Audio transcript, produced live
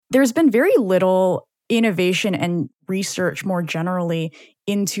There's been very little innovation and research more generally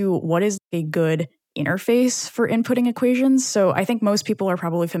into what is a good interface for inputting equations. So I think most people are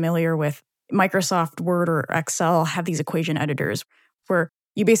probably familiar with Microsoft Word or Excel have these equation editors where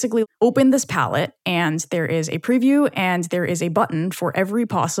you basically open this palette and there is a preview and there is a button for every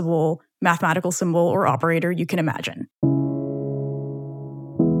possible mathematical symbol or operator you can imagine.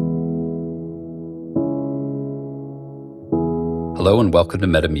 Hello and welcome to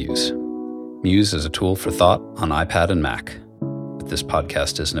MetaMuse. Muse is a tool for thought on iPad and Mac. But this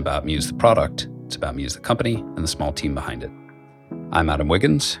podcast isn't about Muse the product, it's about Muse the company and the small team behind it. I'm Adam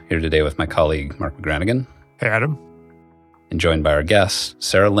Wiggins, here today with my colleague Mark McGranigan. Hey, Adam. And joined by our guest,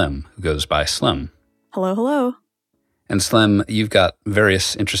 Sarah Lim, who goes by Slim. Hello, hello. And Slim, you've got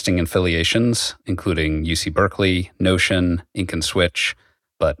various interesting affiliations, including UC Berkeley, Notion, Ink and Switch.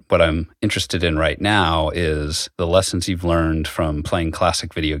 But what I'm interested in right now is the lessons you've learned from playing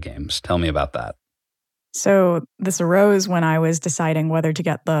classic video games. Tell me about that. So this arose when I was deciding whether to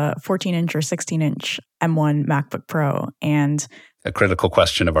get the 14-inch or 16-inch M1 MacBook Pro. And a critical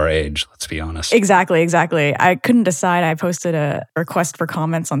question of our age, let's be honest. Exactly. I couldn't decide. I posted a request for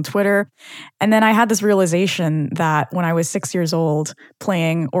comments on Twitter. And then I had this realization that when I was 6 years old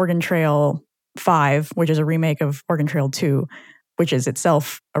playing Oregon Trail 5, which is a remake of Oregon Trail 2, which is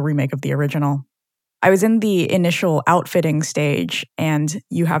itself a remake of the original, I was in the initial outfitting stage, and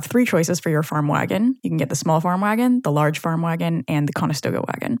you have three choices for your farm wagon. You can get the small farm wagon, the large farm wagon, and the Conestoga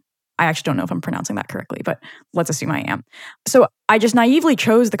wagon. I actually don't know if I'm pronouncing that correctly, but let's assume I am. So I just naively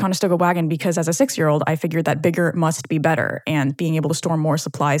chose the Conestoga wagon because as a 6-year-old, I figured that bigger must be better, and being able to store more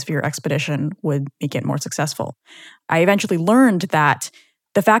supplies for your expedition would make it more successful. I eventually learned that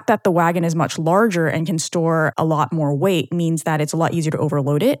the fact that the wagon is much larger and can store a lot more weight means that it's a lot easier to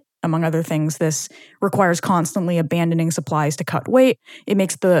overload it. Among other things, this requires constantly abandoning supplies to cut weight. It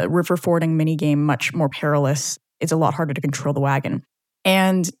makes the river fording minigame much more perilous. It's a lot harder to control the wagon.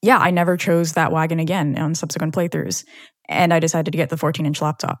 And yeah, I never chose that wagon again on subsequent playthroughs. And I decided to get the 14-inch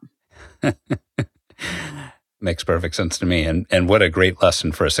laptop. Makes perfect sense to me. And what a great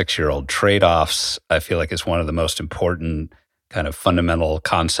lesson for a 6-year-old. Trade-offs, I feel like, is one of the most important kind of fundamental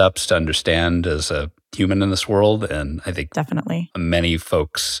concepts to understand as a human in this world. And I think definitely many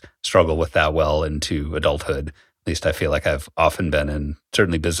folks struggle with that well into adulthood. At least I feel like I've often been in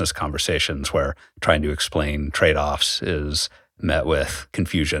certainly business conversations where trying to explain trade-offs is met with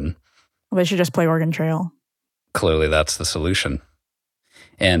confusion. Well, they should just play Oregon Trail. Clearly that's the solution.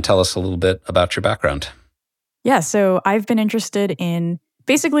 And tell us a little bit about your background. Yeah, so I've been interested in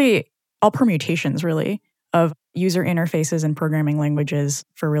basically all permutations, really, of user interfaces and programming languages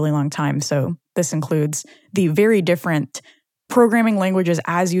for a really long time. So this includes the very different programming languages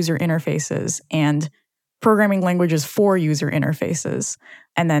as user interfaces and programming languages for user interfaces,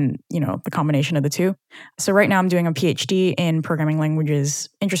 and then, the combination of the two. So right now I'm doing a PhD in programming languages,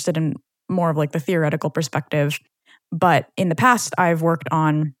 interested in more of like the theoretical perspective. But in the past, I've worked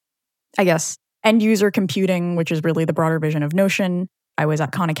on, end user computing, which is really the broader vision of Notion. I was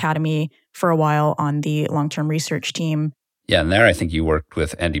at Khan Academy for a while on the long-term research team. Yeah, and there I think you worked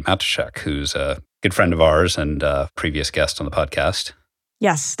with Andy Matuszek, who's a good friend of ours and a previous guest on the podcast.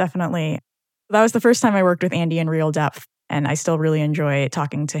 Yes, definitely. That was the first time I worked with Andy in real depth, and I still really enjoy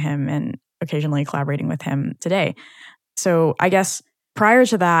talking to him and occasionally collaborating with him today. So I guess prior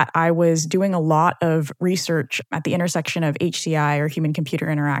to that, I was doing a lot of research at the intersection of HCI, or human-computer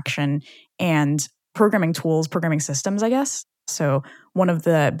interaction, and programming tools, programming systems, I guess. So one of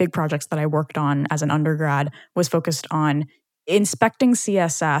the big projects that I worked on as an undergrad was focused on inspecting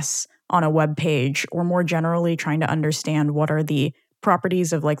CSS on a web page, or more generally trying to understand what are the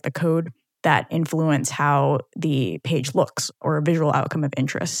properties of like the code that influence how the page looks, or a visual outcome of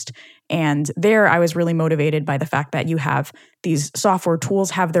interest. And there I was really motivated by the fact that you have these software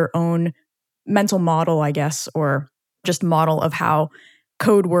tools have their own mental model, I guess, or just model of how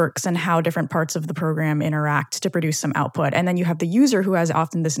code works and how different parts of the program interact to produce some output. And then you have the user who has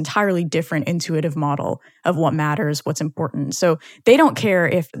often this entirely different intuitive model of what matters, what's important. So they don't care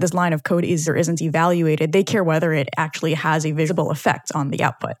if this line of code is or isn't evaluated. They care whether it actually has a visible effect on the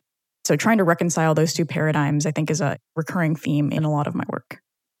output. So trying to reconcile those two paradigms, I think, is a recurring theme in a lot of my work.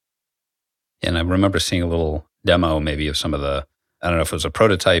 And I remember seeing a little demo maybe of some of the, I don't know if it was a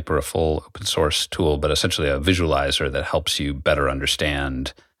prototype or a full open source tool, but essentially a visualizer that helps you better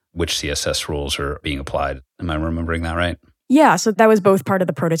understand which CSS rules are being applied. Am I remembering that right? Yeah, so that was both part of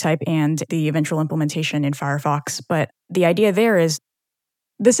the prototype and the eventual implementation in Firefox. But the idea there is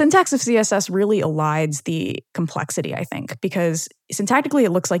the syntax of CSS really elides the complexity, I think, because syntactically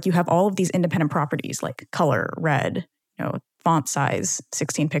it looks like you have all of these independent properties like color, red, font size,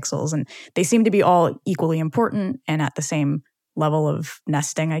 16 pixels. And they seem to be all equally important and at the same level of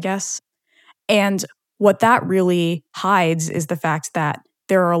nesting, I guess. And what that really hides is the fact that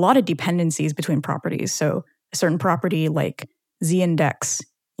there are a lot of dependencies between properties. So a certain property like z-index,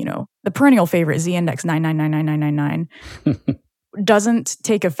 the perennial favorite z-index 9999999 doesn't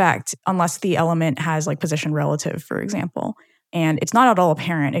take effect unless the element has like position relative, for example. And it's not at all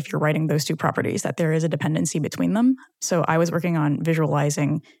apparent if you're writing those two properties that there is a dependency between them. So I was working on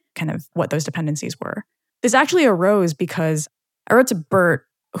visualizing kind of what those dependencies were. This actually arose because I wrote to Bert,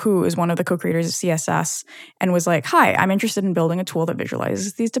 who is one of the co-creators of CSS, and was like, hi, I'm interested in building a tool that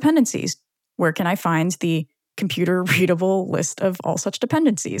visualizes these dependencies. Where can I find the computer readable list of all such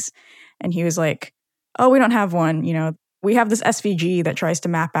dependencies? And he was like, oh, we don't have one. We have this SVG that tries to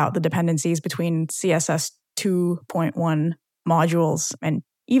map out the dependencies between CSS 2.1 modules. And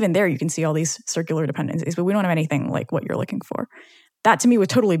even there, you can see all these circular dependencies, but we don't have anything like what you're looking for. That to me was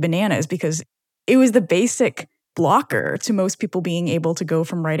totally bananas because it was the basic blocker to most people being able to go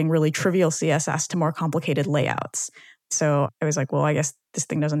from writing really trivial CSS to more complicated layouts. So I was like, well, I guess this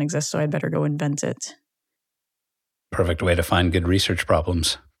thing doesn't exist, so I'd better go invent it. Perfect way to find good research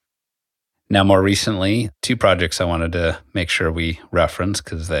problems. Now, more recently, two projects I wanted to make sure we reference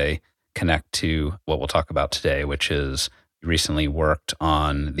because they connect to what we'll talk about today, which is you recently worked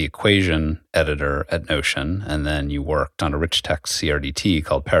on the equation editor at Notion, and then you worked on a rich text CRDT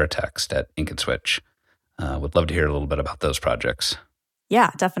called Paratext at Ink and Switch. Would love to hear a little bit about those projects.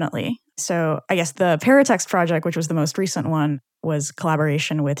 Yeah, definitely. So I guess the Paratext project, which was the most recent one, was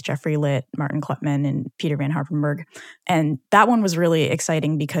collaboration with Jeffrey Litt, Martin Kleppmann, and Peter Van Harpenberg. And that one was really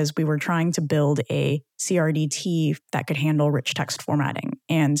exciting because we were trying to build a CRDT that could handle rich text formatting.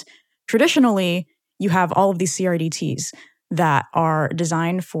 And traditionally, you have all of these CRDTs that are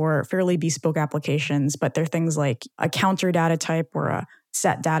designed for fairly bespoke applications, but they're things like a counter data type or a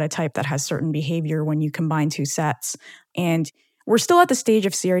set data type that has certain behavior when you combine two sets. And we're still at the stage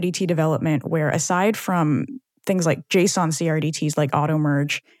of CRDT development where aside from things like JSON CRDTs like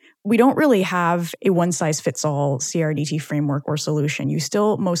AutoMerge, we don't really have a one-size-fits-all CRDT framework or solution. You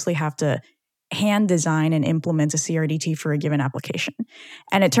still mostly have to hand design and implement a CRDT for a given application.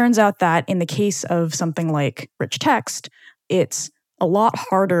 And it turns out that in the case of something like rich text, it's a lot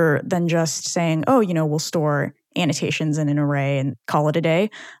harder than just saying, oh, we'll store annotations in an array and call it a day,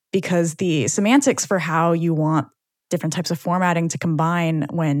 because the semantics for how you want different types of formatting to combine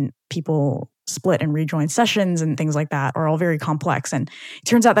when people split and rejoin sessions and things like that are all very complex. And it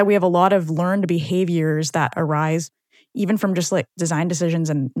turns out that we have a lot of learned behaviors that arise even from just like design decisions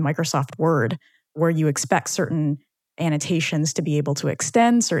in Microsoft Word, where you expect certain annotations to be able to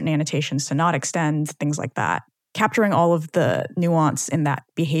extend, certain annotations to not extend, things like that. Capturing all of the nuance in that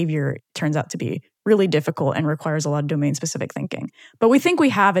behavior turns out to be really difficult and requires a lot of domain-specific thinking. But we think we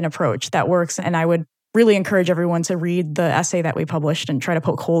have an approach that works, and I would really encourage everyone to read the essay that we published and try to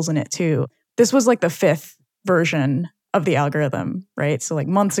poke holes in it too. This was like the 5th version of the algorithm, right? So like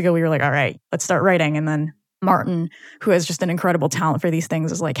months ago, we were like, all right, let's start writing. And then Martin, who has just an incredible talent for these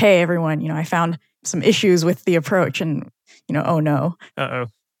things, is like, hey, everyone, I found some issues with the approach and, oh no.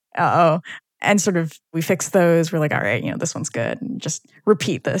 Uh-oh. And sort of we fixed those. We're like, all right, this one's good. And just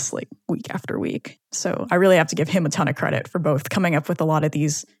repeat this like week after week. So I really have to give him a ton of credit for both coming up with a lot of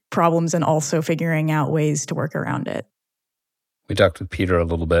these problems and also figuring out ways to work around it. We talked with Peter a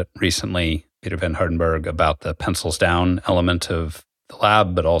little bit recently, Peter Van Hardenberg, about the pencils down element of the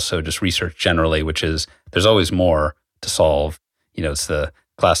lab, but also just research generally, which is there's always more to solve. It's the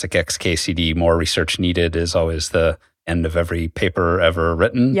classic XKCD, more research needed is always the end of every paper ever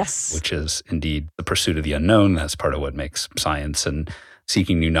written. Yes. Which is indeed the pursuit of the unknown. That's part of what makes science and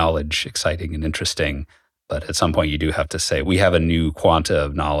seeking new knowledge exciting and interesting. But at some point you do have to say, we have a new quanta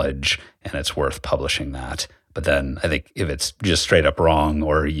of knowledge and it's worth publishing that. But then I think if it's just straight up wrong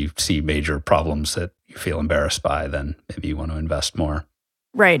or you see major problems that you feel embarrassed by, then maybe you want to invest more.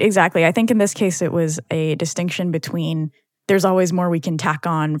 Right, exactly. I think in this case, it was a distinction between there's always more we can tack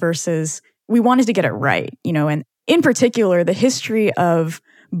on versus we wanted to get it right, and in particular, the history of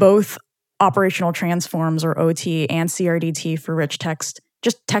both operational transforms or OT and CRDT for rich text,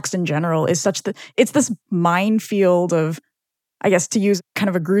 just text in general, is such that it's this minefield of, I guess, to use kind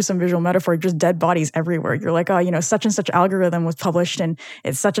of a gruesome visual metaphor, just dead bodies everywhere. You're like, oh, such and such algorithm was published and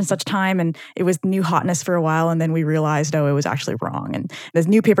it's such and such time and it was new hotness for a while. And then we realized, oh, it was actually wrong. And this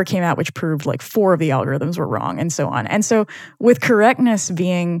new paper came out, which proved like 4 of the algorithms were wrong and so on. And so with correctness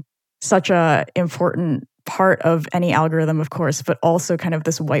being such a important part of any algorithm, of course, but also kind of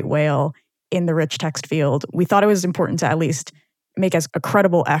this white whale in the rich text field, we thought it was important to at least make as a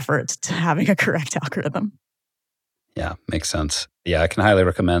credible effort to having a correct algorithm. Yeah, makes sense. Yeah, I can highly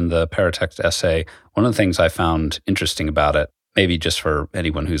recommend the Paratext essay. One of the things I found interesting about it, maybe just for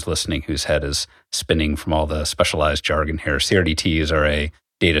anyone who's listening whose head is spinning from all the specialized jargon here, CRDTs are a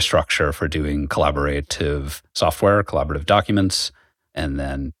data structure for doing collaborative software, collaborative documents. And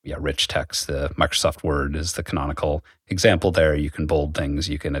then, rich text, the Microsoft Word is the canonical example there. You can bold things,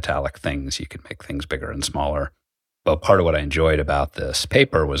 you can italic things, you can make things bigger and smaller. But part of what I enjoyed about this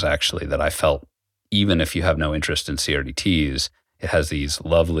paper was actually that I felt even if you have no interest in CRDTs, it has these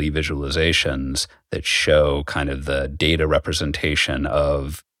lovely visualizations that show kind of the data representation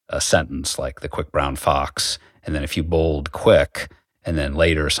of a sentence, like the quick brown fox. And then if you bold quick, and then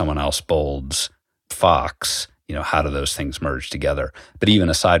later someone else bolds fox, how do those things merge together? But even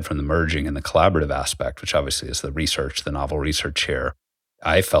aside from the merging and the collaborative aspect, which obviously is the research, the novel research here,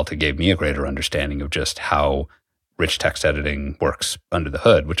 I felt it gave me a greater understanding of just how rich text editing works under the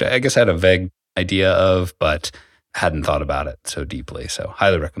hood, which I guess I had a vague idea of, but hadn't thought about it so deeply. So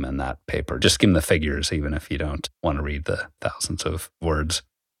highly recommend that paper. Just skim the figures, even if you don't want to read the thousands of words.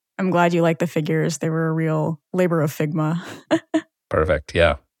 I'm glad you like the figures. They were a real labor of Figma. Perfect.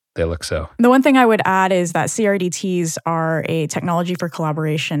 Yeah, they look so. The one thing I would add is that CRDTs are a technology for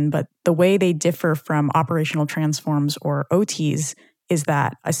collaboration, but the way they differ from operational transforms or OTs is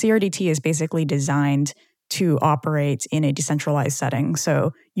that a CRDT is basically designed to operate in a decentralized setting.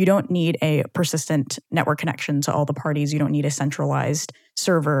 So you don't need a persistent network connection to all the parties. You don't need a centralized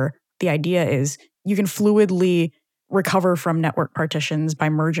server. The idea is you can fluidly recover from network partitions by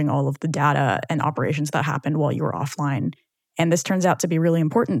merging all of the data and operations that happened while you were offline. And this turns out to be really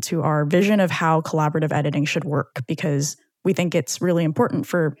important to our vision of how collaborative editing should work, because we think it's really important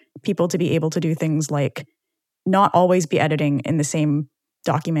for people to be able to do things like not always be editing in the same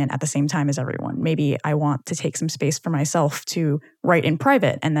document at the same time as everyone. Maybe I want to take some space for myself to write in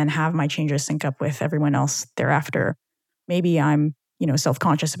private and then have my changes sync up with everyone else thereafter. Maybe I'm,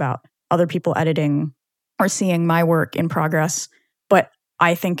 self-conscious about other people editing or seeing my work in progress. But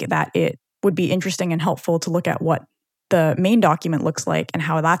I think that it would be interesting and helpful to look at what the main document looks like and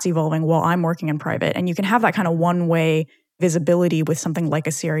how that's evolving while I'm working in private. And you can have that kind of one-way visibility with something like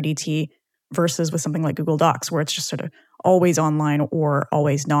a CRDT versus with something like Google Docs, where it's just sort of always online or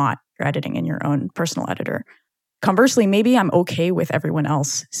always not. You're editing in your own personal editor. Conversely, maybe I'm okay with everyone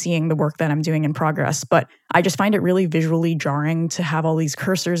else seeing the work that I'm doing in progress, but I just find it really visually jarring to have all these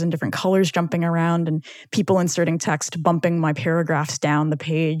cursors and different colors jumping around and people inserting text, bumping my paragraphs down the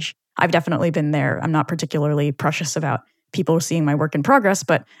page. I've definitely been there. I'm not particularly precious about people seeing my work in progress,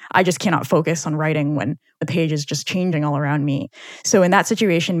 but I just cannot focus on writing when the page is just changing all around me. So in that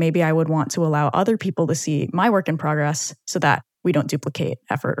situation, maybe I would want to allow other people to see my work in progress so that we don't duplicate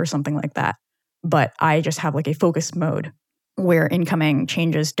effort or something like that. But I just have like a focus mode where incoming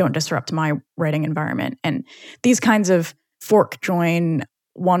changes don't disrupt my writing environment. And these kinds of fork join,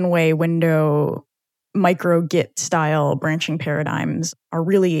 one-way window, micro Git style branching paradigms are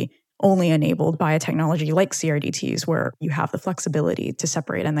really only enabled by a technology like CRDTs, where you have the flexibility to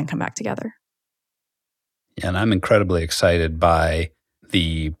separate and then come back together. Yeah, and I'm incredibly excited by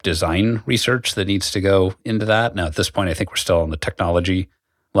the design research that needs to go into that. Now, at this point, I think we're still on the technology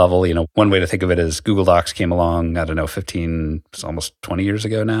level. One way to think of it is Google Docs came along, 15, it's almost 20 years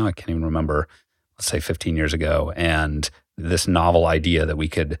ago now. I can't even remember, let's say 15 years ago. And this novel idea that we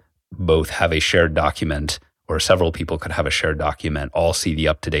could both have a shared document, or several people could have a shared document, all see the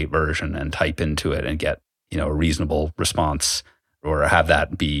up-to-date version and type into it and get, a reasonable response, or have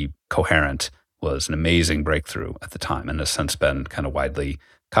that be coherent, was an amazing breakthrough at the time and has since been kind of widely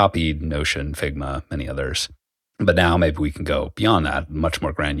copied, Notion, Figma, many others. But now maybe we can go beyond that, much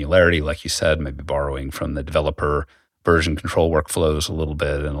more granularity, like you said, maybe borrowing from the developer version control workflows a little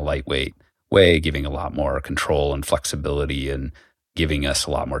bit in a lightweight way, giving a lot more control and flexibility and giving us a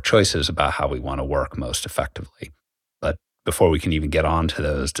lot more choices about how we want to work most effectively. But before we can even get on to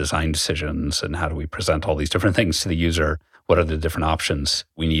those design decisions and how do we present all these different things to the user, what are the different options?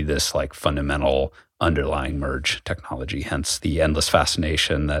 We need this like fundamental underlying merge technology, hence the endless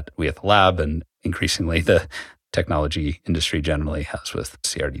fascination that we at the lab and increasingly the technology industry generally has with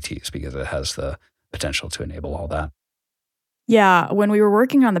CRDTs, because it has the potential to enable all that. Yeah, when we were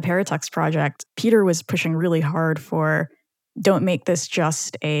working on the Paratext project, Peter was pushing really hard for don't make this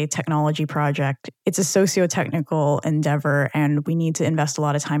just a technology project. It's a socio-technical endeavor, and we need to invest a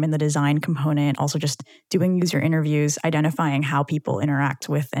lot of time in the design component, also just doing user interviews, identifying how people interact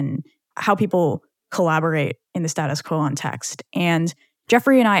with and how people collaborate in the status quo on text. And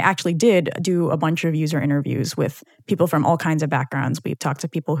Jeffrey and I actually did do a bunch of user interviews with people from all kinds of backgrounds. We've talked to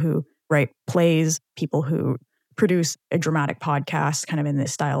people who write plays, people who produce a dramatic podcast, kind of in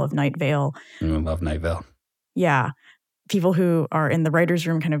this style of Night Vale. I love Night Vale. Yeah. People who are in the writer's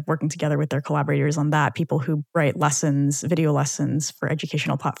room kind of working together with their collaborators on that, people who write lessons, video lessons for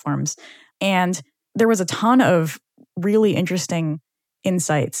educational platforms. And there was a ton of really interesting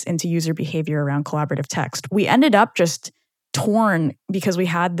insights into user behavior around collaborative text. We ended up just torn because we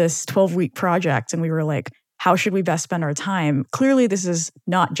had this 12-week project and we were like, how should we best spend our time? Clearly, this is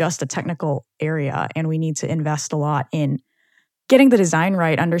not just a technical area, and we need to invest a lot in getting the design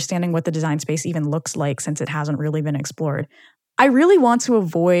right, understanding what the design space even looks like since it hasn't really been explored. I really want to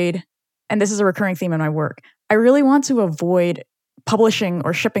avoid, and this is a recurring theme in my work, I really want to avoid publishing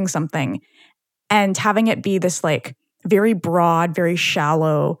or shipping something and having it be this like very broad, very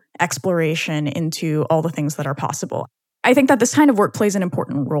shallow exploration into all the things that are possible. I think that this kind of work plays an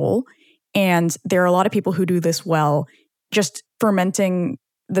important role, and there are a lot of people who do this well, just fermenting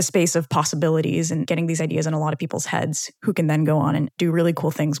the space of possibilities and getting these ideas in a lot of people's heads who can then go on and do really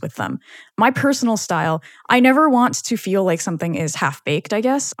cool things with them. My personal style, I never want to feel like something is half-baked, I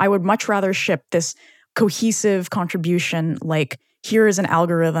guess. I would much rather ship this cohesive contribution, like here is an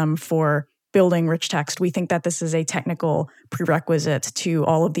algorithm for building rich text. We think that this is a technical prerequisite to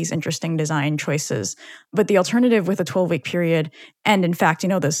all of these interesting design choices. But the alternative with a 12-week period, and in fact,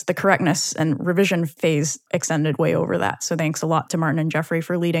 the correctness and revision phase extended way over that. So thanks a lot to Martin and Jeffrey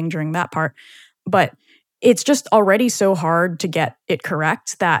for leading during that part. But it's just already so hard to get it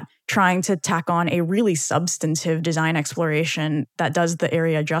correct that trying to tack on a really substantive design exploration that does the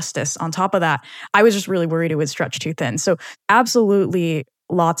area justice on top of that, I was just really worried it would stretch too thin. So absolutely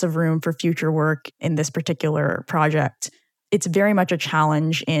lots of room for future work in this particular project. It's very much a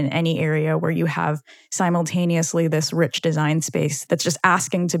challenge in any area where you have simultaneously this rich design space that's just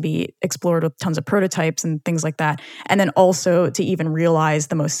asking to be explored with tons of prototypes and things like that. And then also to even realize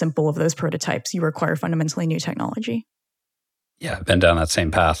the most simple of those prototypes, you require fundamentally new technology. Yeah, I've been down that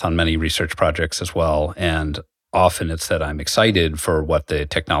same path on many research projects as well. And often it's that I'm excited for what the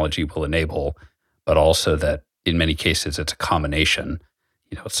technology will enable, but also that in many cases it's a combination.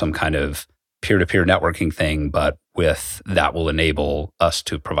 Some kind of peer-to-peer networking thing, but with that will enable us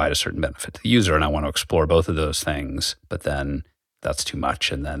to provide a certain benefit to the user. And I want to explore both of those things, but then that's too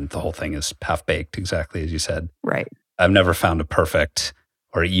much. And then the whole thing is half-baked, exactly as you said. Right. I've never found a perfect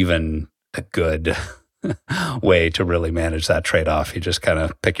or even a good way to really manage that trade-off. You just kind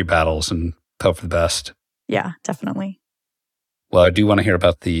of pick your battles and hope for the best. Yeah, definitely. Well, I do want to hear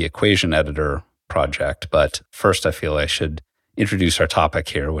about the equation editor project, but first I feel I should introduce our topic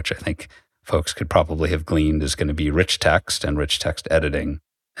here, which I think folks could probably have gleaned is going to be rich text and rich text editing.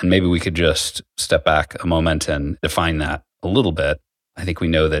 And maybe we could just step back a moment and define that a little bit. I think we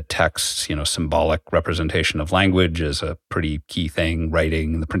know that text, symbolic representation of language is a pretty key thing,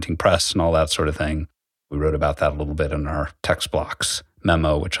 writing, the printing press and all that sort of thing. We wrote about that a little bit in our text blocks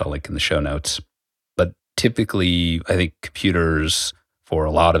memo, which I'll link in the show notes. But typically, I think computers, for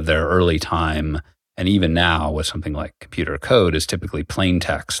a lot of their early time, and even now with something like computer code, is typically plain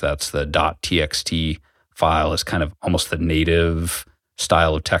text. That's the .txt file is kind of almost the native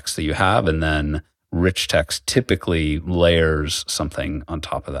style of text that you have. And then rich text typically layers something on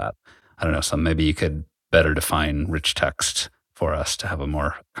top of that. I don't know, so maybe you could better define rich text for us to have a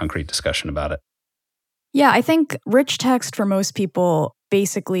more concrete discussion about it. Yeah, I think rich text for most people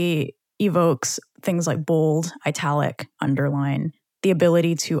basically evokes things like bold, italic, underline, the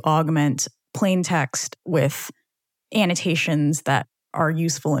ability to augment plain text with annotations that are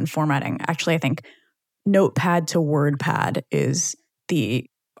useful in formatting. Actually, I think Notepad to WordPad is the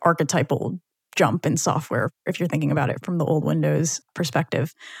archetypal jump in software, if you're thinking about it from the old Windows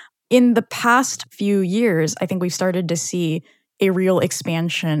perspective. In the past few years, I think we've started to see a real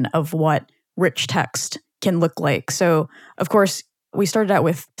expansion of what rich text can look like. So, of course, we started out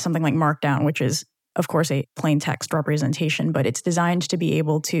with something like Markdown, which is, of course, a plain text representation, but it's designed to be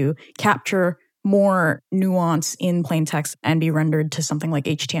able to capture more nuance in plain text and be rendered to something like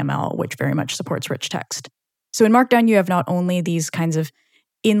HTML, which very much supports rich text. So in Markdown, you have not only these kinds of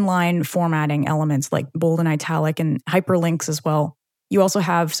inline formatting elements like bold and italic and hyperlinks as well. You also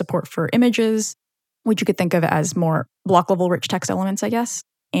have support for images, which you could think of as more block level rich text elements, I guess.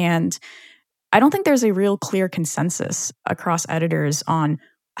 And I don't think there's a real clear consensus across editors on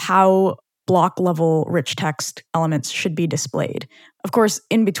how block level rich text elements should be displayed. Of course,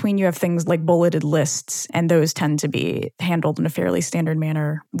 in between you have things like bulleted lists, and those tend to be handled in a fairly standard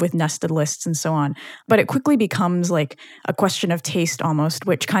manner with nested lists and so on. But it quickly becomes like a question of taste almost,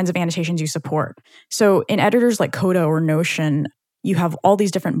 which kinds of annotations you support. So in editors like Coda or Notion, you have all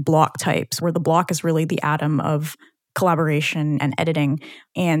these different block types where the block is really the atom of collaboration and editing.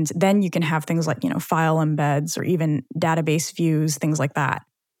 And then you can have things like, file embeds or even database views, things like that.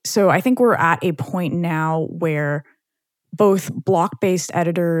 So I think we're at a point now where both block-based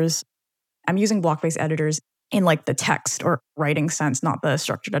editors, I'm using block-based editors in like the text or writing sense, not the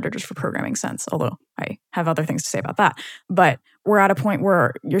structured editors for programming sense, although I have other things to say about that. But we're at a point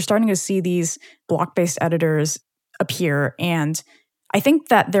where you're starting to see these block-based editors appear. And I think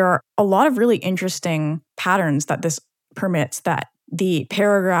that there are a lot of really interesting patterns that this permits, that the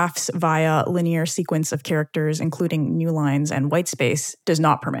paragraphs via linear sequence of characters, including new lines and white space, does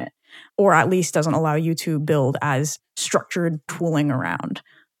not permit, or at least doesn't allow you to build as structured tooling around.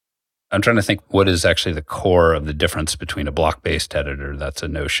 I'm trying to think what is actually the core of the difference between a block-based editor, that's a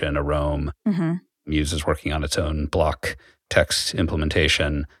Notion, a Roam, Muse is working on its own block text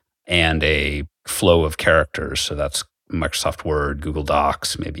implementation, and a flow of characters. So that's Microsoft Word, Google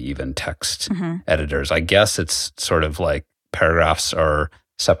Docs, maybe even text editors. I guess it's sort of like paragraphs are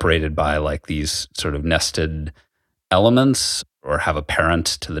separated by like these sort of nested elements or have a parent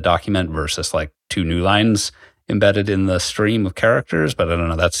to the document versus like two new lines embedded in the stream of characters. But I don't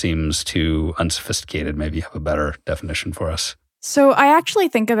know, that seems too unsophisticated. Maybe you have a better definition for us. So I actually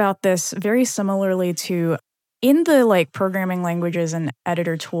think about this very similarly to, in the like programming languages and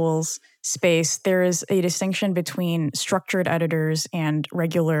editor tools space, there is a distinction between structured editors and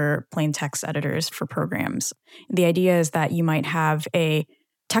regular plain text editors for programs. The idea is that you might have a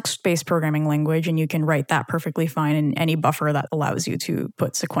text-based programming language and you can write that perfectly fine in any buffer that allows you to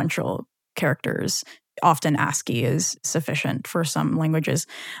put sequential characters. Often ASCII is sufficient for some languages.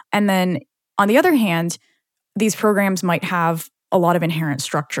 And then on the other hand, these programs might have a lot of inherent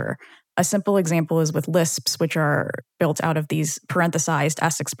structure. A simple example is with Lisps, which are built out of these parenthesized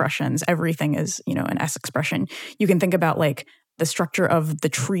S expressions. Everything is, an S expression. You can think about like the structure of the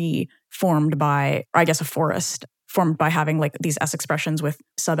tree formed by, or I guess a forest, formed by having like these S expressions with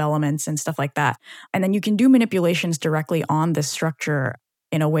sub-elements and stuff like that. And then you can do manipulations directly on this structure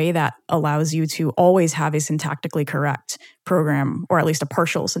in a way that allows you to always have a syntactically correct program, or at least a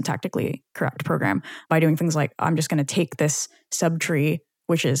partial syntactically correct program, by doing things like, I'm just going to take this subtree,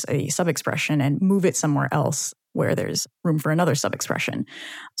 which is a sub-expression, and move it somewhere else where there's room for another sub-expression.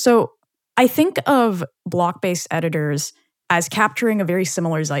 So I think of block-based editors as capturing a very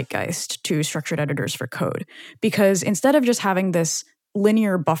similar zeitgeist to structured editors for code, because instead of just having this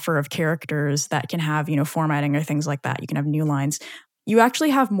linear buffer of characters that can have, formatting or things like that, you can have new lines. You actually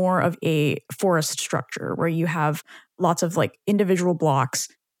have more of a forest structure where you have lots of like individual blocks,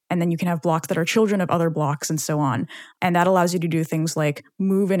 and then you can have blocks that are children of other blocks and so on. And that allows you to do things like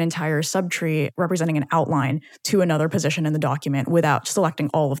move an entire subtree representing an outline to another position in the document without selecting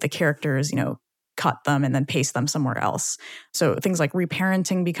all of the characters, cut them and then paste them somewhere else. So things like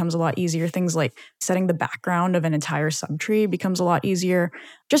reparenting becomes a lot easier. Things like setting the background of an entire subtree becomes a lot easier.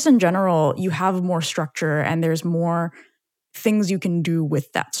 Just in general, you have more structure and there's more things you can do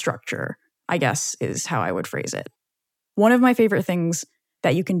with that structure, I guess is how I would phrase it. One of my favorite things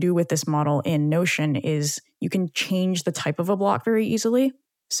that you can do with this model in Notion is you can change the type of a block very easily.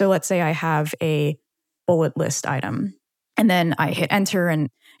 So let's say I have a bullet list item, and then I hit enter and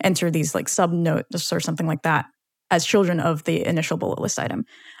enter these like sub notes or something like that as children of the initial bullet list item.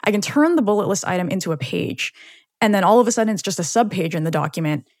 I can turn the bullet list item into a page, and then all of a sudden it's just a sub page in the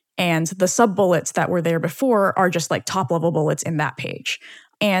document. And the sub bullets that were there before are just like top level bullets in that page.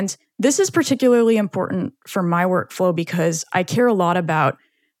 And this is particularly important for my workflow because I care a lot about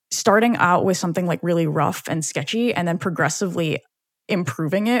starting out with something like really rough and sketchy and then progressively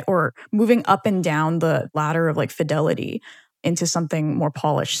improving it or moving up and down the ladder of like fidelity into something more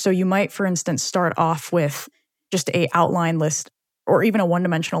polished. So you might, for instance, start off with just a outline list or even a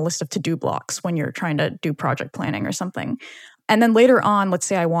one-dimensional list of to-do blocks when you're trying to do project planning or something. And then later on, let's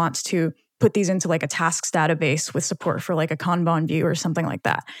say I want to put these into like a tasks database with support for like a Kanban view or something like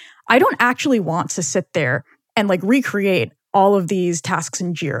that. I don't actually want to sit there and like recreate all of these tasks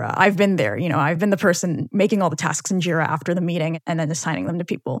in Jira. I've been there, I've been the person making all the tasks in Jira after the meeting and then assigning them to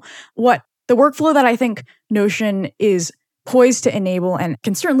people. What the workflow that I think Notion is poised to enable and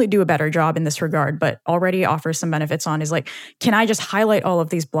can certainly do a better job in this regard, but already offers some benefits on is like, can I just highlight all of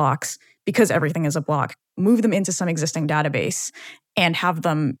these blocks because everything is a block, move them into some existing database and have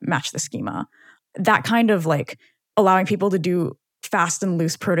them match the schema? That kind of like allowing people to do fast and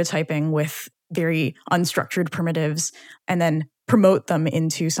loose prototyping with very unstructured primitives and then promote them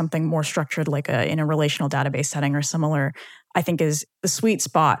into something more structured like in a relational database setting or similar, I think is the sweet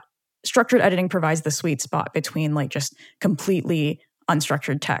spot. Structured editing provides the sweet spot between like just completely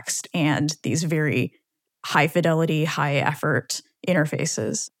unstructured text and these very high fidelity, high effort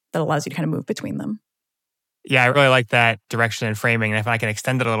interfaces that allows you to kind of move between them. Yeah, I really like that direction and framing. And if I can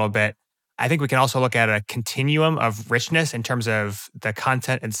extend it a little bit, I think we can also look at a continuum of richness in terms of the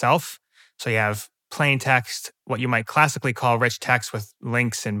content itself. So you have plain text, what you might classically call rich text with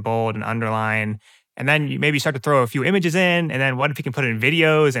links and bold and underline. And then you maybe start to throw a few images in. And then what if you can put in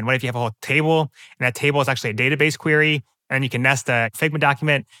videos? And what if you have a whole table? And that table is actually a database query. And then you can nest a Figma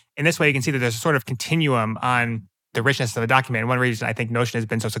document. In this way, you can see that there's a sort of continuum on the richness of the document. And one reason I think Notion has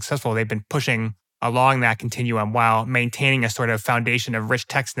been so successful, they've been pushing along that continuum while maintaining a sort of foundation of rich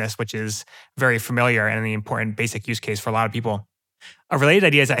textness, which is very familiar and an important basic use case for a lot of people. A related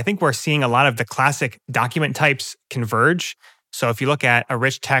idea is that I think we're seeing a lot of the classic document types converge. So if you look at a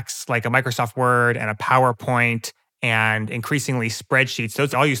rich text like a Microsoft Word and a PowerPoint and increasingly spreadsheets,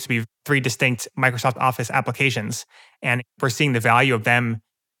 those all used to be 3 distinct Microsoft Office applications. And we're seeing the value of them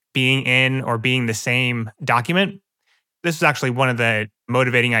being in or being the same document. This is actually one of the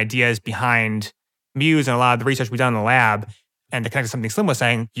motivating ideas behind Muse and a lot of the research we've done in the lab. And to connect to something Slim was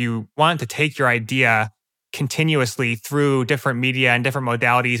saying, you want to take your idea continuously through different media and different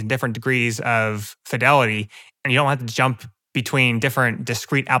modalities and different degrees of fidelity. And you don't have to jump between different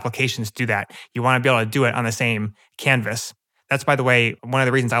discrete applications to do that. You want to be able to do it on the same canvas. That's, by the way, one of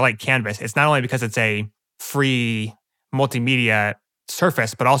the reasons I like Canvas. It's not only because it's a free multimedia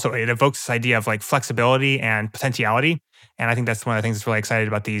surface, but also it evokes this idea of like flexibility and potentiality. And I think that's one of the things that's really excited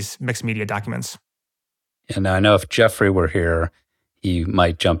about these mixed media documents. And I know if Jeffrey were here, he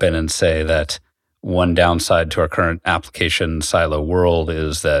might jump in and say that one downside to our current application silo world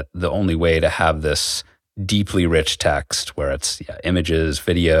is that the only way to have this deeply rich text, where it's images,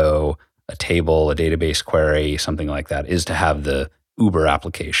 video, a table, a database query, something like that, is to have the Uber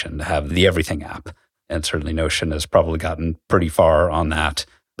application, to have the everything app. And certainly Notion has probably gotten pretty far on that,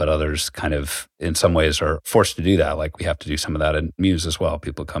 but others kind of, in some ways, are forced to do that. Like we have to do some of that in Muse as well.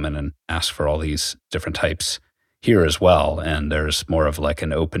 People come in and ask for all these different types here as well. And there's more of like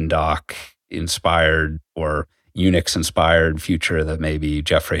an open doc inspired or Unix inspired future that maybe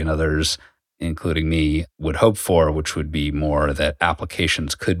Jeffrey and others, including me, would hope for, which would be more that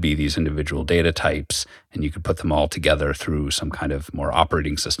applications could be these individual data types and you could put them all together through some kind of more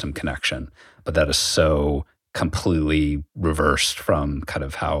operating system connection. But that is so completely reversed from kind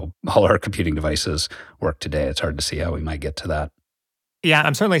of how all our computing devices work today. It's hard to see how we might get to that. Yeah,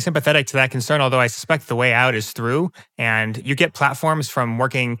 I'm certainly sympathetic to that concern, although I suspect the way out is through. And you get platforms from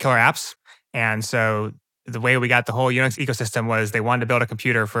working killer apps. And so the way we got the whole Unix ecosystem was they wanted to build a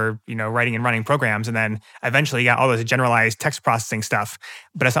computer for, writing and running programs. And then eventually you got all this generalized text processing stuff.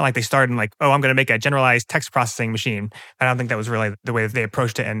 But it's not like they started like, oh, I'm going to make a generalized text processing machine. I don't think that was really the way that they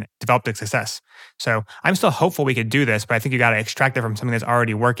approached it and developed its success. So I'm still hopeful we could do this, but I think you got to extract it from something that's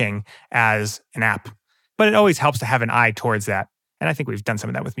already working as an app. But it always helps to have an eye towards that. And I think we've done some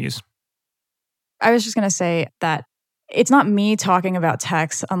of that with Muse. I was just going to say that it's not me talking about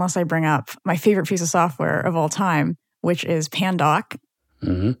text unless I bring up my favorite piece of software of all time, which is Pandoc.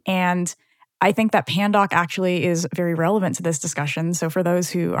 Mm-hmm. And I think that Pandoc actually is very relevant to this discussion. So for those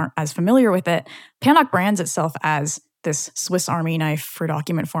who aren't as familiar with it, Pandoc brands itself as this Swiss Army knife for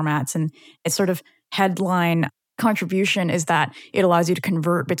document formats. And its sort of headline contribution is that it allows you to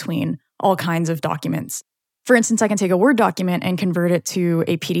convert between all kinds of documents. For instance, I can take a Word document and convert it to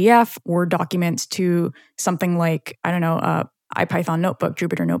a PDF, Word document to something like, IPython notebook,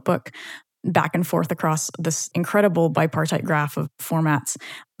 Jupyter notebook, back and forth across this incredible bipartite graph of formats.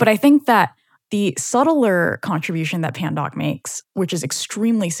 But I think that the subtler contribution that Pandoc makes, which is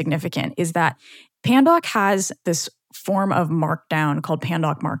extremely significant, is that Pandoc has this form of Markdown called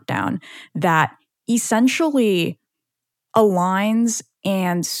Pandoc Markdown that essentially aligns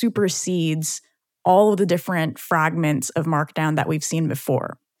and supersedes all of the different fragments of Markdown that we've seen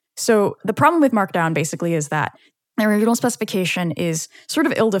before. So the problem with Markdown basically is that the original specification is sort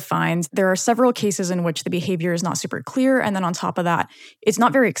of ill-defined. There are several cases in which the behavior is not super clear. And then on top of that, it's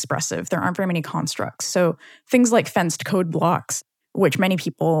not very expressive. There aren't very many constructs. So things like fenced code blocks, which many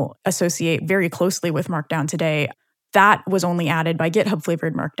people associate very closely with Markdown today, that was only added by GitHub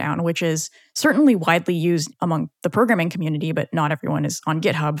flavored Markdown, which is certainly widely used among the programming community, but not everyone is on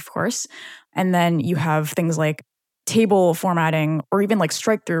GitHub, of course. And then you have things like table formatting, or even like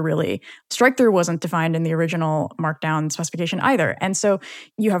strike-through, really. Strike-through wasn't defined in the original Markdown specification either. And so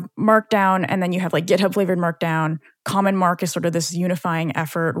you have Markdown, and then you have like GitHub flavored Markdown. Common Mark is sort of this unifying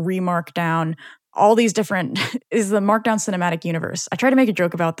effort, Remarkdown. All these different is the Markdown cinematic universe. I tried to make a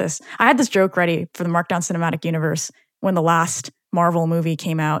joke about this. I had this joke ready for the Markdown cinematic universe when the last Marvel movie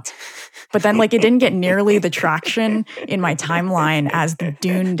came out. But then it didn't get nearly the traction in my timeline as the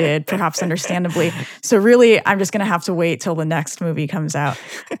Dune did, perhaps understandably. So really, I'm just going to have to wait till the next movie comes out.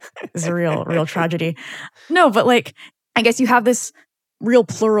 It's a real tragedy. No, but I guess you have this real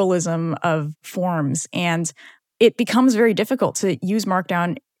pluralism of forms. And it becomes very difficult to use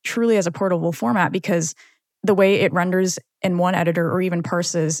Markdown truly as a portable format because the way it renders in one editor or even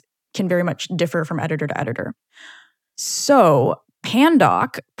parses can very much differ from editor to editor. So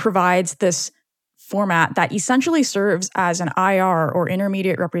Pandoc provides this format that essentially serves as an IR or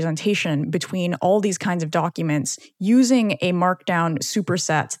intermediate representation between all these kinds of documents using a Markdown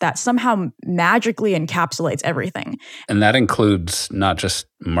superset that somehow magically encapsulates everything. And that includes not just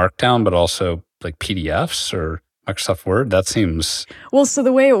Markdown, but also like PDFs or Microsoft Word. That seems... Well, so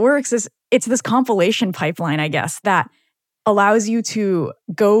the way it works is it's this compilation pipeline, I guess, that allows you to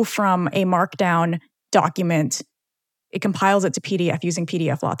go from a Markdown document. It compiles it to PDF using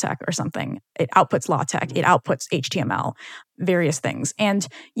PDF LaTeX or something. It outputs LaTeX. It outputs HTML, various things. And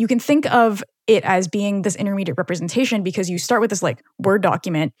you can think of it as being this intermediate representation because you start with this like Word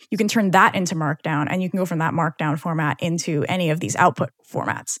document. You can turn that into Markdown, and you can go from that Markdown format into any of these output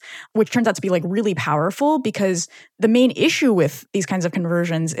formats, which turns out to be like really powerful because the main issue with these kinds of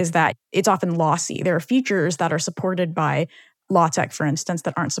conversions is that it's often lossy. There are features that are supported by LaTeX, for instance,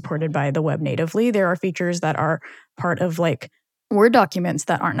 that aren't supported by the web natively. There are features that are part of like Word documents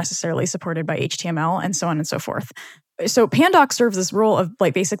that aren't necessarily supported by HTML and so on and so forth. So Pandoc serves this role of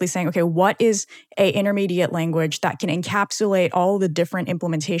like basically saying, okay, what is a intermediate language that can encapsulate all the different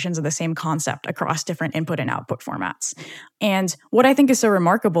implementations of the same concept across different input and output formats? And what I think is so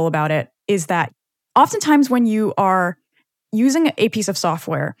remarkable about it is that oftentimes when you are using a piece of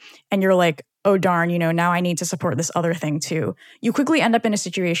software and you're like, oh darn, now I need to support this other thing too, you quickly end up in a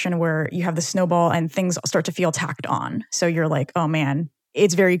situation where you have the snowball and things start to feel tacked on. So you're like, oh man,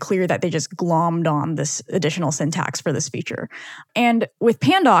 it's very clear that they just glommed on this additional syntax for this feature. And with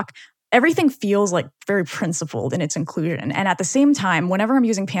Pandoc, everything feels like very principled in its inclusion. And at the same time, whenever I'm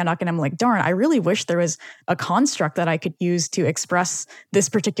using Pandoc and I'm like, darn, I really wish there was a construct that I could use to express this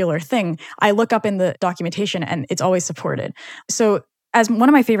particular thing, I look up in the documentation and it's always supported. So as one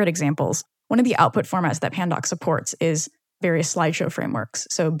of my favorite examples, one of the output formats that Pandoc supports is various slideshow frameworks.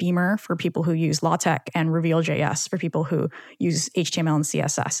 So Beamer for people who use LaTeX and Reveal.js for people who use HTML and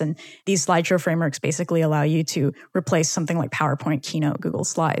CSS. And these slideshow frameworks basically allow you to replace something like PowerPoint, Keynote, Google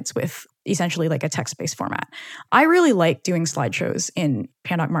Slides with essentially like a text-based format. I really like doing slideshows in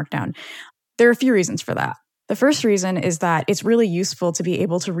Pandoc Markdown. There are a few reasons for that. The first reason is that it's really useful to be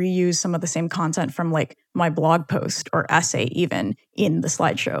able to reuse some of the same content from like my blog post or essay even in the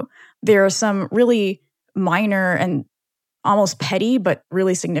slideshow. There are some really minor and almost petty but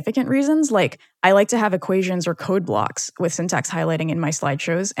really significant reasons. Like I like to have equations or code blocks with syntax highlighting in my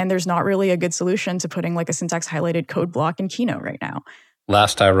slideshows, and there's not really a good solution to putting like a syntax highlighted code block in Keynote right now.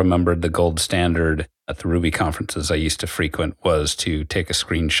 Last I remembered, the gold standard at the Ruby conferences I used to frequent was to take a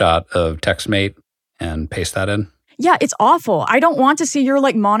screenshot of TextMate and paste that in. Yeah, it's awful. I don't want to see your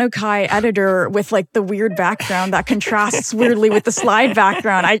like Monokai editor with like the weird background that contrasts weirdly with the slide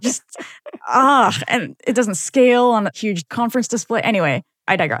background. And it doesn't scale on a huge conference display. Anyway,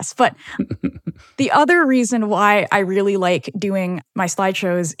 I digress. But the other reason why I really like doing my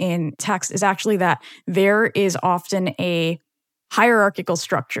slideshows in text is actually that there is often a hierarchical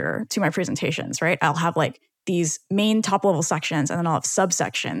structure to my presentations, right? I'll have like these main top level sections, and then I'll have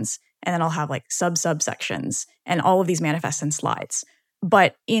subsections, and then I'll have like subsections, and all of these manifest in slides.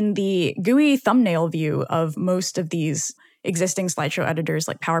 But in the GUI thumbnail view of most of these existing slideshow editors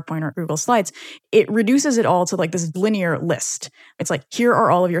like PowerPoint or Google Slides, it reduces it all to like this linear list. It's like, here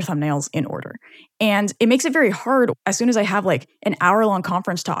are all of your thumbnails in order. And it makes it very hard as soon as I have like an hour-long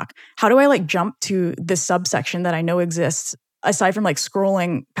conference talk. How do I like jump to this subsection that I know exists aside from like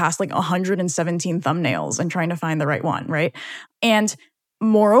scrolling past like 117 thumbnails and trying to find the right one, right? And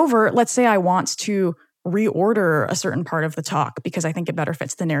moreover, let's say I want to reorder a certain part of the talk because I think it better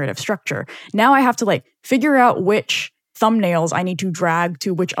fits the narrative structure. Now I have to like figure out which thumbnails I need to drag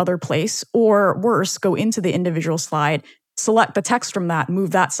to which other place, or worse, go into the individual slide, select the text from that,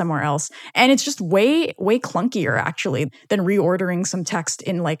 move that somewhere else. And it's just way, way clunkier actually than reordering some text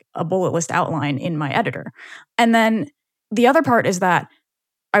in like a bullet list outline in my editor. And then the other part is that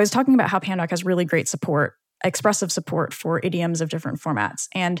I was talking about how Pandoc has really great support, expressive support for idioms of different formats.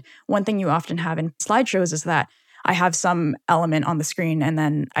 And one thing you often have in slideshows is that I have some element on the screen and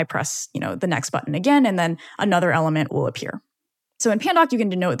then I press, the next button again, and then another element will appear. So in Pandoc, you can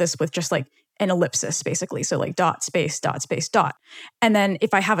denote this with just like an ellipsis, basically. So like dot, space, dot, space, dot. And then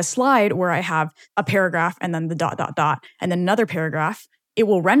if I have a slide where I have a paragraph and then the dot, dot, dot, and then another paragraph, it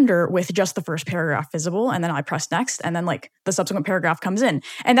will render with just the first paragraph visible, and then I press next, and then like the subsequent paragraph comes in.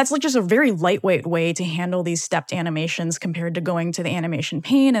 And that's like just a very lightweight way to handle these stepped animations compared to going to the animation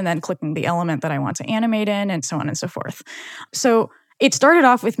pane and then clicking the element that I want to animate in, and so on and so forth. So it started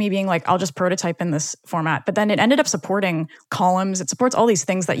off with me being like, I'll just prototype in this format, but then it ended up supporting columns. It supports all these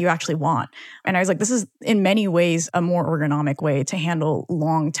things that you actually want. And I was like, this is in many ways a more ergonomic way to handle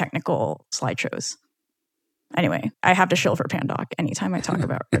long technical slideshows. Anyway, I have to shill for Pandoc anytime I talk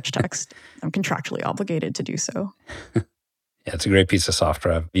about rich text. I'm contractually obligated to do so. Yeah, it's a great piece of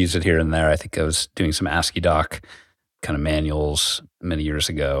software. I've used it here and there. I think I was doing some AsciiDoc kind of manuals many years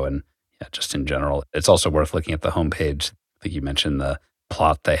ago. And yeah, just in general, it's also worth looking at the homepage. I think you mentioned the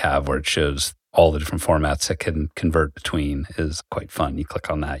plot they have where it shows all the different formats it can convert between is quite fun. You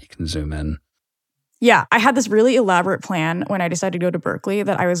click on that, you can zoom in. Yeah, I had this really elaborate plan when I decided to go to Berkeley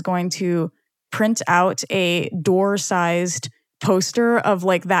that I was going to print out a door-sized poster of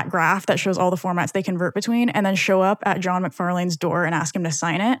like that graph that shows all the formats they convert between and then show up at John McFarlane's door and ask him to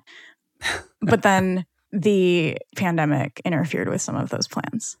sign it. But then the pandemic interfered with some of those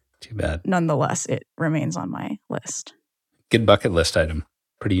plans. Too bad. Nonetheless, it remains on my list. Good bucket list item.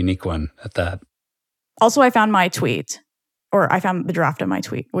 Pretty unique one at that. Also, I found my tweet, or I found the draft of my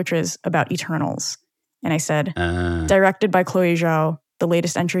tweet, which is about Eternals. And I said, directed by Chloe Zhao, the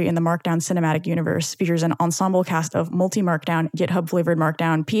latest entry in the Markdown cinematic universe features an ensemble cast of multi-Markdown, GitHub-flavored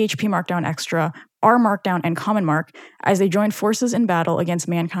Markdown, PHP Markdown Extra, R Markdown, and Common Mark as they join forces in battle against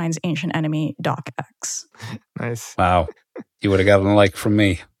mankind's ancient enemy, DocX. Nice. Wow. You would have gotten a like from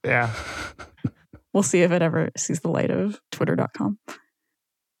me. Yeah. We'll see if it ever sees the light of twitter.com.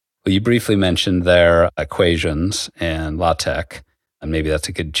 Well, you briefly mentioned their equations and LaTeX, and maybe that's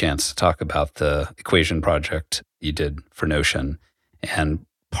a good chance to talk about the equation project you did for Notion. And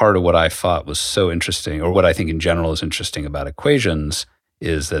part of what I thought was so interesting, or what I think in general is interesting about equations,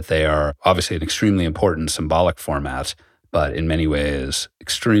 is that they are obviously an extremely important symbolic format, but in many ways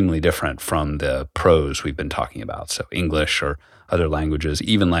extremely different from the prose we've been talking about. So English or other languages,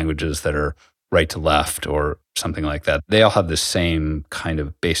 even languages that are right to left or something like that, they all have the same kind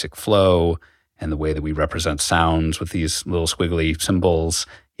of basic flow and the way that we represent sounds with these little squiggly symbols,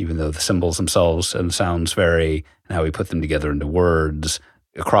 even though the symbols themselves and sounds vary, and how we put them together into words.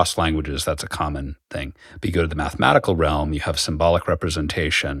 Across languages, that's a common thing. But you go to the mathematical realm, you have symbolic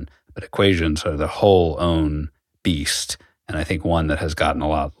representation, but equations are the whole own beast. And I think one that has gotten a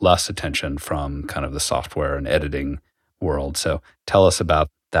lot less attention from kind of the software and editing world. So tell us about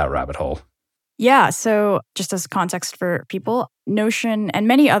that rabbit hole. Yeah, so just as context for people, Notion and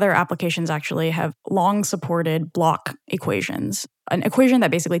many other applications actually have long supported block equations, an equation that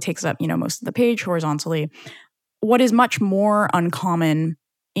basically takes up, most of the page horizontally. What is much more uncommon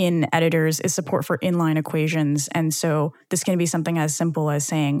in editors is support for inline equations. And so this can be something as simple as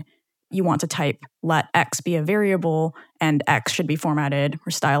saying you want to type let x be a variable and x should be formatted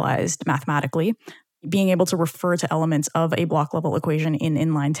or stylized mathematically. Being able to refer to elements of a block level equation in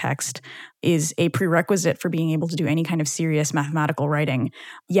inline text is a prerequisite for being able to do any kind of serious mathematical writing.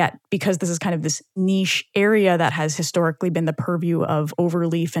 Yet, because this is kind of this niche area that has historically been the purview of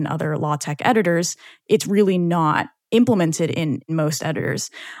Overleaf and other LaTeX editors, it's really not implemented in most editors.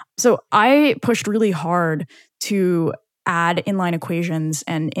 So I pushed really hard to add inline equations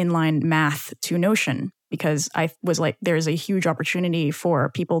and inline math to Notion because I was like, there's a huge opportunity for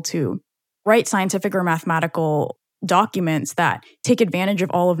people to write scientific or mathematical documents that take advantage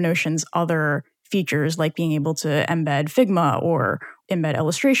of all of Notion's other features, like being able to embed Figma or embed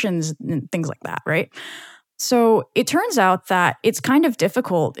illustrations and things like that, right? So it turns out that it's kind of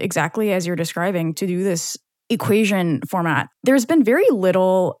difficult, exactly as you're describing, to do this equation format. There's been very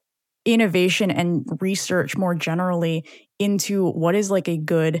little innovation and research more generally into what is like a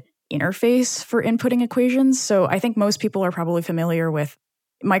good interface for inputting equations. So I think most people are probably familiar with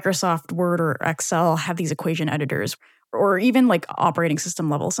Microsoft Word or Excel have these equation editors, or even like operating system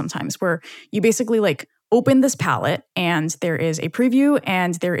level sometimes, where you basically like open this palette and there is a preview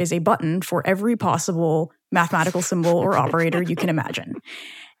and there is a button for every possible mathematical symbol or operator you can imagine.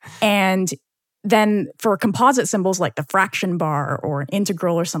 And then for composite symbols like the fraction bar or an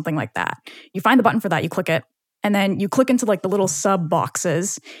integral or something like that, you find the button for that, you click it, and then you click into like the little sub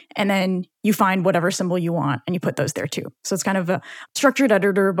boxes, and then you find whatever symbol you want and you put those there too. So it's kind of a structured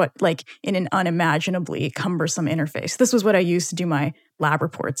editor, but like in an unimaginably cumbersome interface. This was what I used to do my lab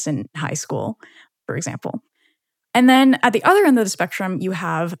reports in high school, for example. And then at the other end of the spectrum, you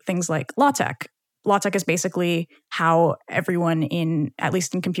have things like LaTeX. LaTeX is basically how everyone at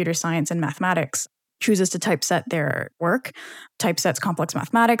least in computer science and mathematics, chooses to typeset their work. Typesets complex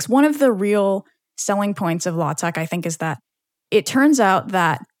mathematics. One of the real selling points of LaTeX, I think, is that it turns out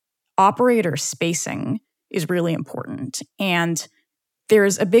that operator spacing is really important. And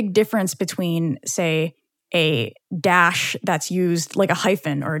there's a big difference between, say, a dash that's used, like a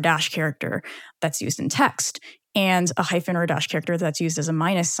hyphen or a dash character that's used in text, and a hyphen or a dash character that's used as a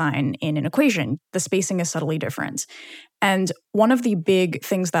minus sign in an equation. The spacing is subtly different. And one of the big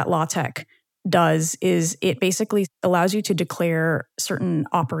things that LaTeX does is it basically allows you to declare certain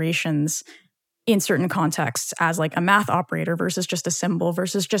operations in certain contexts as like a math operator versus just a symbol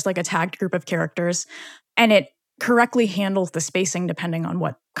versus just like a tagged group of characters. And it correctly handles the spacing depending on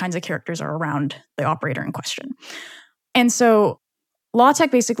what kinds of characters are around the operator in question. And so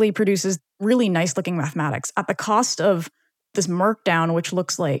LaTeX basically produces really nice looking mathematics at the cost of this markdown, which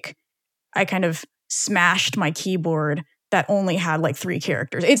looks like I kind of smashed my keyboard that only had like 3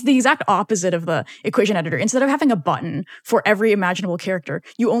 characters. It's the exact opposite of the equation editor. Instead of having a button for every imaginable character,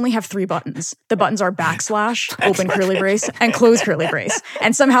 you only have 3 buttons. The buttons are backslash, open curly brace, and close curly brace.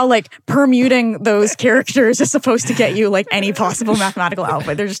 And somehow like permuting those characters is supposed to get you like any possible mathematical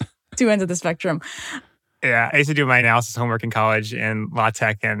output. There's just 2 ends of the spectrum. Yeah, I used to do my analysis homework in college in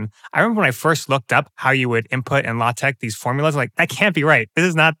LaTeX. And I remember when I first looked up how you would input in LaTeX these formulas, like, that can't be right. This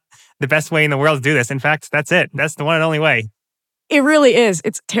is not the best way in the world to do this. In fact, that's it. That's the one and only way. It really is.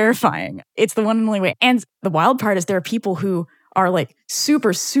 It's terrifying. It's the one and only way. And the wild part is there are people who are like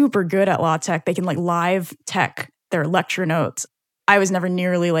super, super good at LaTeX. They can like live tech their lecture notes. I was never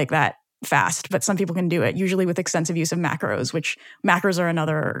nearly like that fast, but some people can do it, usually with extensive use of macros, which macros are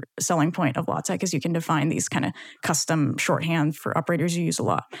another selling point of LaTeX, is you can define these kind of custom shorthand for operators you use a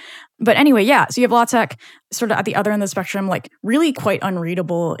lot. But anyway, yeah, so you have LaTeX sort of at the other end of the spectrum, like really quite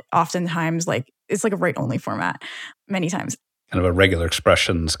unreadable, oftentimes, like it's like a write-only format many times. Kind of a regular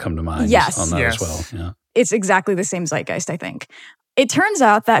expressions come to mind on that as well. Yeah. It's exactly the same zeitgeist, I think. It turns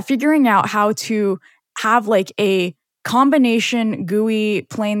out that figuring out how to have like a combination GUI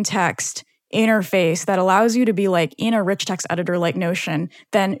plain text interface that allows you to be like in a rich text editor like Notion,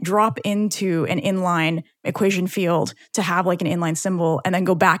 then drop into an inline equation field to have like an inline symbol and then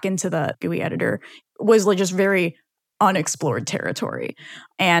go back into the GUI editor was like just very unexplored territory.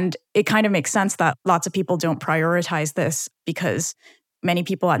 And it kind of makes sense that lots of people don't prioritize this because many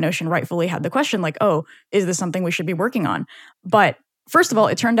people at Notion rightfully had the question like, oh, is this something we should be working on? But first of all,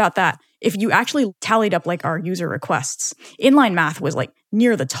 it turned out that if you actually tallied up like our user requests, inline math was like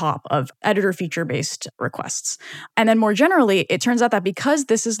near the top of editor feature-based requests. And then more generally, it turns out that because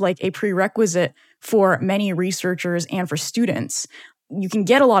this is like a prerequisite for many researchers and for students, you can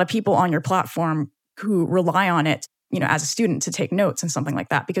get a lot of people on your platform who rely on it, you know, as a student to take notes and something like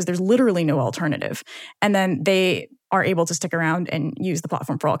that, because there's literally no alternative. And then they are able to stick around and use the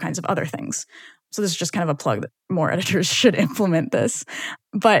platform for all kinds of other things. So this is just kind of a plug that more editors should implement this.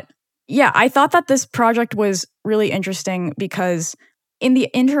 But yeah, I thought that this project was really interesting because in the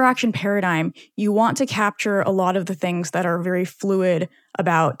interaction paradigm, you want to capture a lot of the things that are very fluid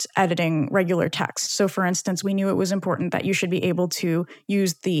about editing regular text. So for instance, we knew it was important that you should be able to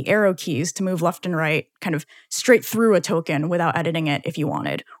use the arrow keys to move left and right kind of straight through a token without editing it if you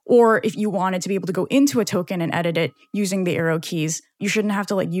wanted. Or if you wanted to be able to go into a token and edit it using the arrow keys, you shouldn't have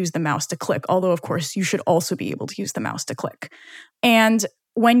to like use the mouse to click. Although of course you should also be able to use the mouse to click. And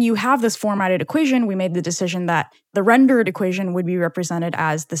when you have this formatted equation, we made the decision that the rendered equation would be represented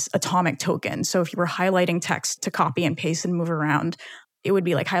as this atomic token. So if you were highlighting text to copy and paste and move around, it would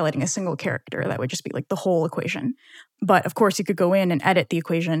be like highlighting a single character. That would just be like the whole equation. But of course, you could go in and edit the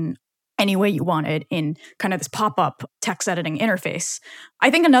equation any way you wanted in kind of this pop-up text editing interface.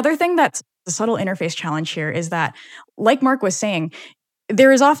 I think another thing that's the subtle interface challenge here is that, like Mark was saying,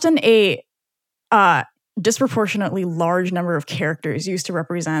 there is often a disproportionately large number of characters used to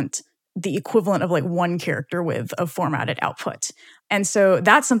represent the equivalent of like one character width of formatted output. And so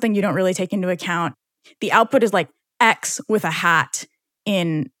that's something you don't really take into account. The output is like X with a hat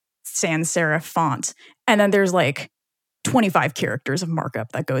in sans serif font. And then there's like 25 characters of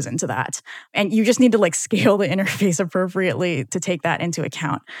markup that goes into that. And you just need to like scale the interface appropriately to take that into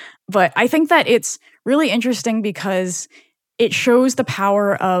account. But I think that it's really interesting because it shows the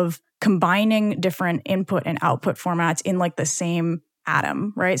power of combining different input and output formats in like the same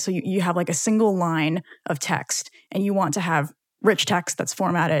atom, right? So you have like a single line of text and you want to have rich text that's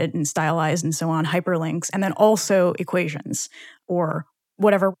formatted and stylized and so on, hyperlinks, and then also equations or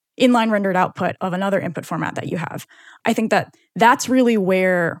whatever inline rendered output of another input format that you have. I think that that's really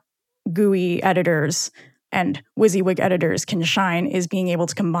where GUI editors and WYSIWYG editors can shine, is being able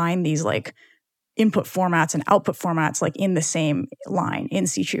to combine these like input formats and output formats like in the same line in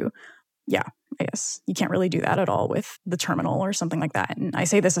Situ. Yeah, I guess you can't really do that at all with the terminal or something like that. And I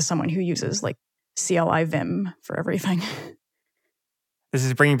say this as someone who uses like CLI Vim for everything. This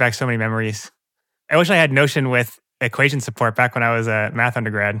is bringing back so many memories. I wish I had Notion with equation support back when I was a math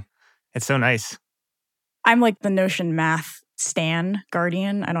undergrad. It's so nice. I'm like the Notion math Stan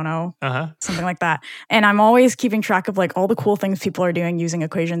Guardian. I don't know, Uh-huh. something like that. And I'm always keeping track of like all the cool things people are doing using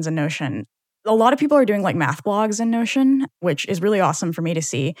equations in Notion. A lot of people are doing like math blogs in Notion, which is really awesome for me to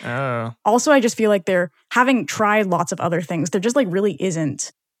see. Oh. Also, I just feel like they're having tried lots of other things. There just like really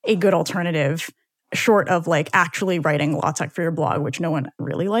isn't a good alternative short of like actually writing LaTeX for your blog, which no one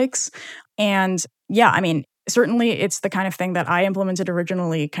really likes. And yeah, I mean, certainly it's the kind of thing that I implemented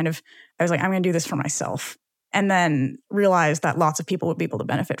originally. I was like, I'm going to do this for myself. And then realized that lots of people would be able to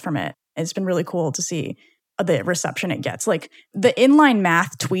benefit from it. It's been really cool to see the reception it gets. Like the inline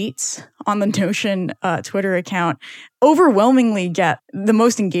math tweets on the Notion Twitter account overwhelmingly get the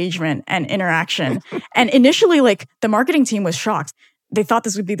most engagement and interaction. And initially, like the marketing team was shocked. They thought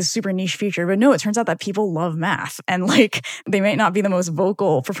this would be the super niche feature, but no, it turns out that people love math and like they might not be the most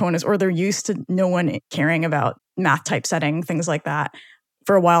vocal proponents or they're used to no one caring about math typesetting, things like that.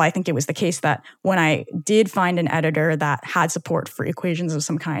 For a while, I think it was the case that when I did find an editor that had support for equations of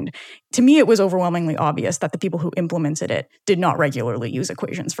some kind, to me, it was overwhelmingly obvious that the people who implemented it did not regularly use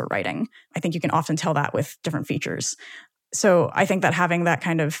equations for writing. I think you can often tell that with different features. So I think that having that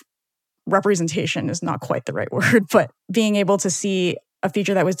kind of representation is not quite the right word, but being able to see a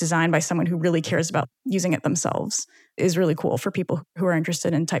feature that was designed by someone who really cares about using it themselves is really cool for people who are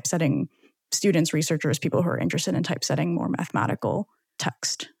interested in typesetting, students, researchers, people who are interested in typesetting more mathematical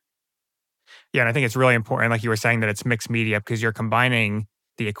text. Yeah, and I think it's really important, like you were saying, that it's mixed media because you're combining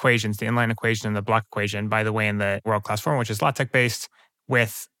the equations, the inline equation and the block equation, by the way, in the world-class form, which is LaTeX-based,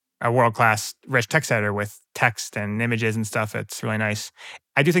 with a world-class rich text editor with text and images and stuff. It's really nice.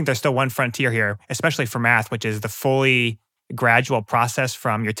 I do think there's still one frontier here, especially for math, which is the fully gradual process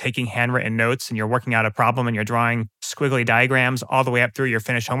from you're taking handwritten notes and you're working out a problem and you're drawing squiggly diagrams all the way up through your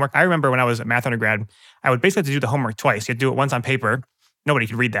finished homework. I remember when I was a math undergrad, I would basically have to do the homework twice. You had to do it once on paper. Nobody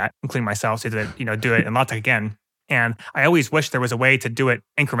could read that, including myself. So you had to, do it in LaTeX again. And I always wished there was a way to do it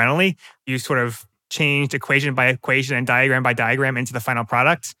incrementally. You sort of changed equation by equation and diagram by diagram into the final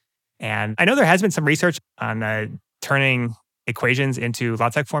product. And I know there has been some research on turning equations into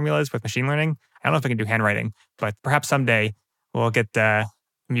LaTeX formulas with machine learning. I don't know if I can do handwriting, but perhaps someday we'll get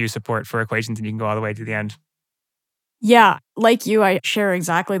Muse support for equations and you can go all the way to the end. Yeah, like you, I share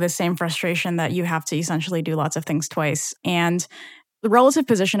exactly the same frustration that you have to essentially do lots of things twice. And the relative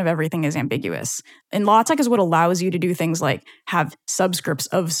position of everything is ambiguous. And LaTeX is what allows you to do things like have subscripts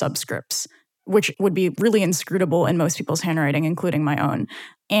of subscripts, which would be really inscrutable in most people's handwriting, including my own.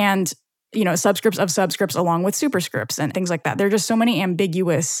 And, subscripts of subscripts along with superscripts and things like that. There are just so many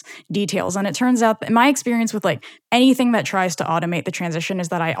ambiguous details. And it turns out that my experience with like anything that tries to automate the transition is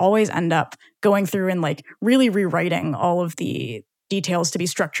that I always end up going through and like really rewriting all of the details to be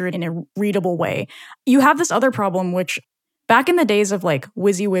structured in a readable way. You have this other problem, which back in the days of like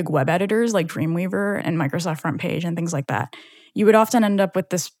WYSIWYG web editors like Dreamweaver and Microsoft FrontPage and things like that, you would often end up with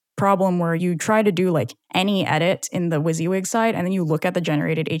this problem where you try to do like any edit in the WYSIWYG site and then you look at the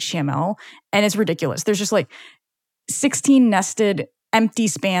generated HTML and it's ridiculous. There's just like 16 nested empty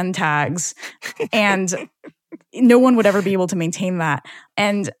span tags and no one would ever be able to maintain that.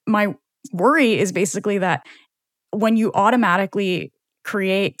 And my worry is basically that when you automatically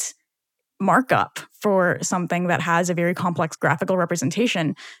create markup for something that has a very complex graphical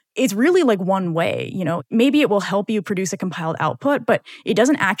representation, it's really like one way, maybe it will help you produce a compiled output, but it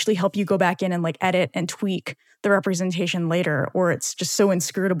doesn't actually help you go back in and like edit and tweak the representation later, or it's just so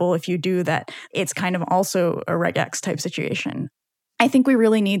inscrutable if you do that it's kind of also a regex type situation. I think we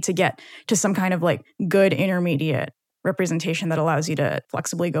really need to get to some kind of like good intermediate representation that allows you to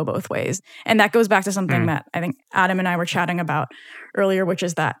flexibly go both ways. And that goes back to something that I think Adam and I were chatting about earlier, which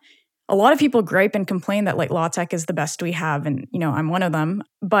is that a lot of people gripe and complain that like LaTeX is the best we have. And, I'm one of them.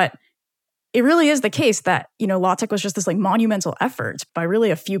 But it really is the case that, LaTeX was just this like monumental effort by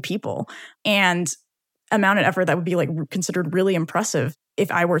really a few people and amount of effort that would be like considered really impressive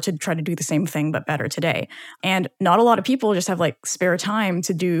if I were to try to do the same thing, but better today. And not a lot of people just have like spare time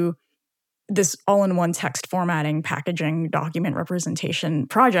to do this all-in-one text formatting, packaging, document representation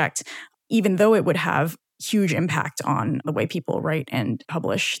project, even though it would have huge impact on the way people write and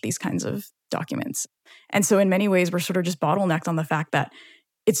publish these kinds of documents. And so in many ways, we're sort of just bottlenecked on the fact that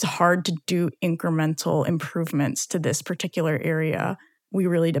it's hard to do incremental improvements to this particular area. We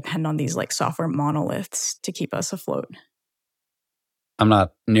really depend on these like software monoliths to keep us afloat. I'm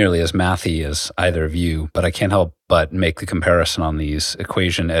not nearly as mathy as either of you, but I can't help but make the comparison on these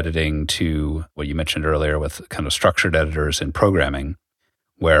equation editing to what you mentioned earlier with kind of structured editors in programming,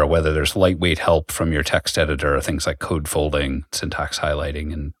 where whether there's lightweight help from your text editor, things like code folding, syntax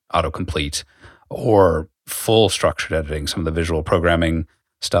highlighting, and autocomplete, or full structured editing, some of the visual programming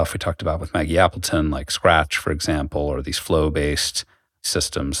stuff we talked about with Maggie Appleton, like Scratch, for example, or these flow-based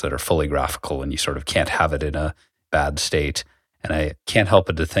systems that are fully graphical and you sort of can't have it in a bad state. And I can't help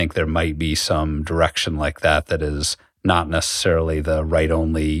but to think there might be some direction like that is not necessarily the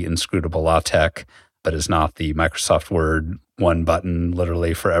write-only inscrutable LaTeX, but is not the Microsoft Word one button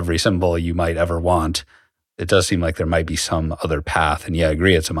literally for every symbol you might ever want. It does seem like there might be some other path. And yeah, I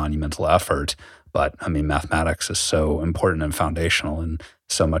agree it's a monumental effort, but I mean, mathematics is so important and foundational in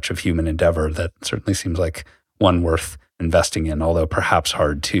so much of human endeavor that certainly seems like one worth investing in, although perhaps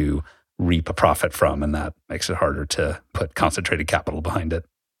hard to reap a profit from, and that makes it harder to put concentrated capital behind it.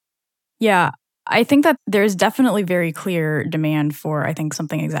 Yeah, I think that there's definitely very clear demand for, I think,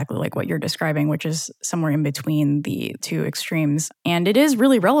 something exactly like what you're describing, which is somewhere in between the two extremes. And it is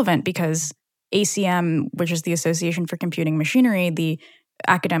really relevant because ACM, which is the Association for Computing Machinery, the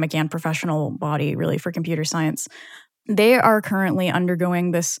academic and professional body really for computer science, they are currently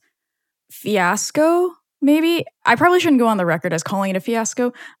undergoing this fiasco, maybe. I probably shouldn't go on the record as calling it a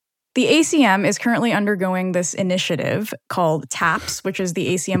fiasco. The ACM is currently undergoing this initiative called TAPS, which is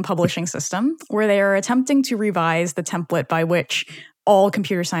the ACM publishing system, where they are attempting to revise the template by which all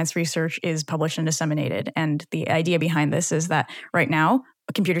computer science research is published and disseminated. And the idea behind this is that right now,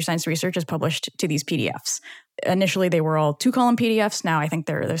 computer science research is published to these PDFs. Initially, they were all 2-column PDFs. Now I think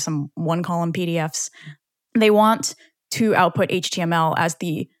there's some 1-column PDFs. They want to output HTML as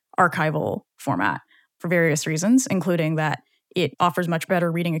the archival format for various reasons, including that it offers much better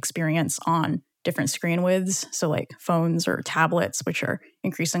reading experience on different screen widths. So like phones or tablets, which are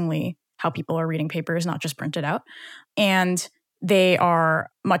increasingly how people are reading papers, not just printed out. And they are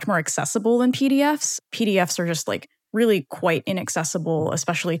much more accessible than PDFs. PDFs are just like really quite inaccessible,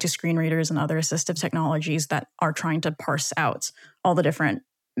 especially to screen readers and other assistive technologies that are trying to parse out all the different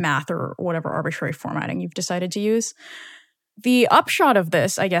math or whatever arbitrary formatting you've decided to use. The upshot of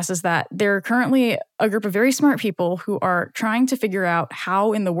this, I guess, is that there are currently a group of very smart people who are trying to figure out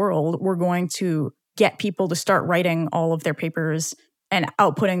how in the world we're going to get people to start writing all of their papers and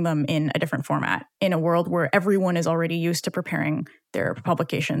outputting them in a different format in a world where everyone is already used to preparing their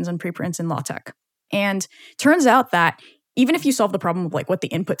publications and preprints in LaTeX. And turns out that even if you solve the problem of like what the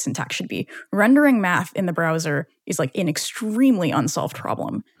input syntax should be, rendering math in the browser is like an extremely unsolved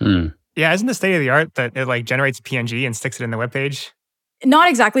problem. Yeah, isn't the state of the art that it like generates PNG and sticks it in the web page? Not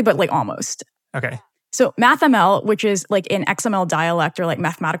exactly, but like almost. Okay. So MathML, which is like an XML dialect or like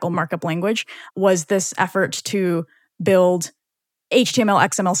mathematical markup language, was this effort to build HTML,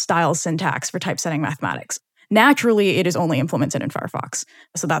 XML style syntax for typesetting mathematics. Naturally, it is only implemented in Firefox.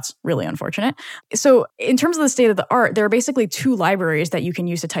 So that's really unfortunate. So in terms of the state of the art, there are basically 2 libraries that you can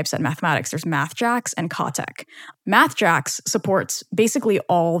use to typeset mathematics. There's MathJax and CauTeX. MathJax supports basically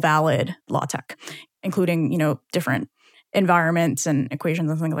all valid LaTeX, including, different environments and equations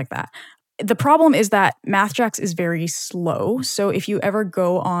and things like that. The problem is that MathJax is very slow. So if you ever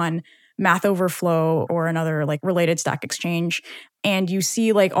go on MathOverflow or another like related Stack Exchange, and you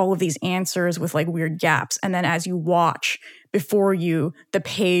see like all of these answers with like weird gaps, and then as you watch before you, the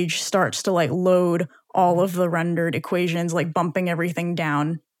page starts to like load all of the rendered equations, like bumping everything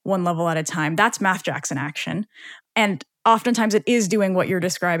down one level at a time. That's MathJax in action. And oftentimes it is doing what you're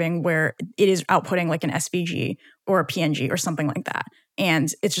describing, where it is outputting like an SVG or a PNG or something like that.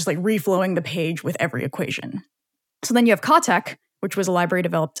 And it's just like reflowing the page with every equation. So then you have CauTeX, which was a library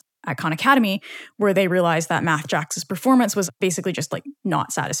developed at Khan Academy, where they realized that MathJax's performance was basically just like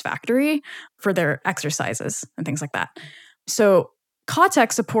not satisfactory for their exercises and things like that. So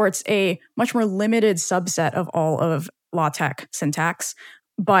CauTeX supports a much more limited subset of all of LaTeX syntax,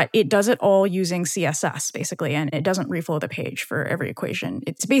 but it does it all using CSS basically, and it doesn't reflow the page for every equation.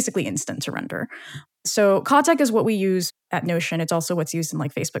 It's basically instant to render. So CauTeX is what we use at Notion. It's also what's used in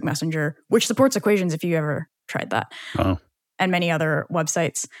like Facebook Messenger, which supports equations if you ever tried that. Oh. And many other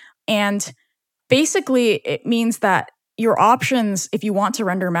websites. And basically, it means that your options, if you want to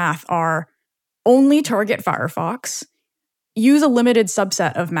render math, are only target Firefox, use a limited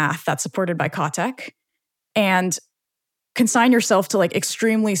subset of math that's supported by CauTeX, and consign yourself to like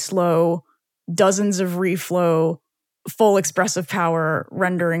extremely slow, dozens of reflow, full expressive power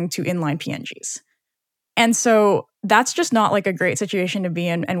rendering to inline PNGs. And so that's just not like a great situation to be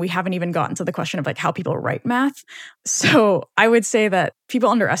in. And we haven't even gotten to the question of like how people write math. So I would say that people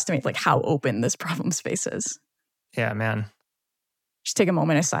underestimate like how open this problem space is. Yeah, man. Just take a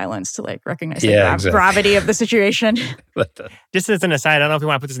moment of silence to like recognize exactly. gravity of the situation. Just as an aside, I don't know if we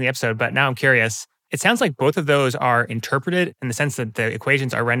want to put this in the episode, but now I'm curious. It sounds like both of those are interpreted in the sense that the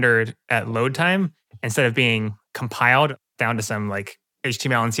equations are rendered at load time instead of being compiled down to some like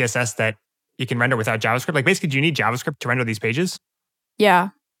HTML and CSS that you can render without JavaScript. Like basically, do you need JavaScript to render these pages? Yeah,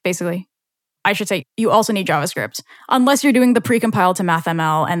 basically. I should say you also need JavaScript, unless you're doing the precompile to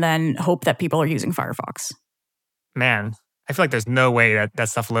MathML and then hope that people are using Firefox. Man, I feel like there's no way that that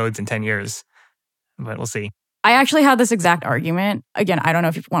stuff loads in 10 years, but we'll see. I actually had this exact argument. Again, I don't know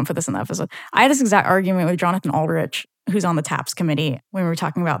if you want to put this in the episode. I had this exact argument with Jonathan Aldrich, who's on the TAPS committee, when we were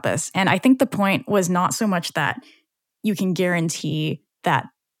talking about this. And I think the point was not so much that you can guarantee that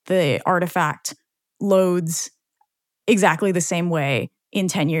the artifact loads exactly the same way in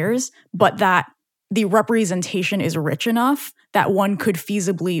 10 years, but that the representation is rich enough that one could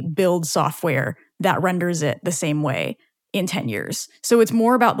feasibly build software that renders it the same way in 10 years. So it's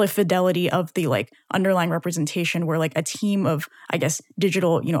more about the fidelity of the like underlying representation where like a team of, I guess,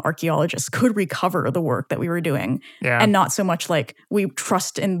 digital, archaeologists could recover the work that we were doing. Yeah. And not so much like we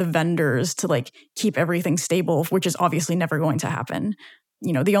trust in the vendors to like keep everything stable, which is obviously never going to happen.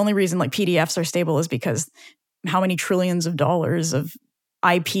 The only reason like PDFs are stable is because how many trillions of dollars of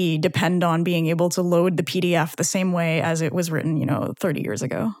IP depend on being able to load the PDF the same way as it was written, 30 years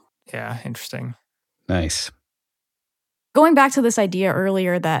ago. Yeah, interesting. Nice. Going back to this idea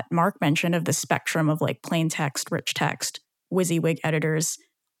earlier that Mark mentioned of the spectrum of like plain text, rich text, WYSIWYG editors,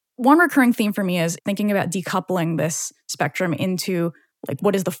 one recurring theme for me is thinking about decoupling this spectrum into like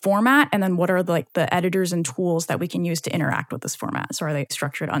what is the format and then what are the editors and tools that we can use to interact with this format. So are they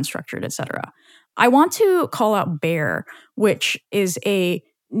structured, unstructured, etc. I want to call out Bear, which is a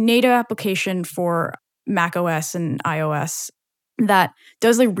native application for macOS and iOS that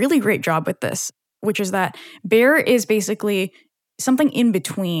does a really great job with this, which is that Bear is basically something in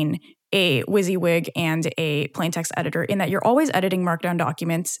between a WYSIWYG and a plain text editor in that you're always editing markdown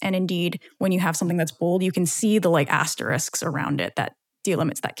documents. And indeed, when you have something that's bold, you can see the like asterisks around it that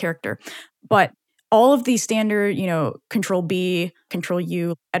delimits that character. But all of these standard, Control B, Control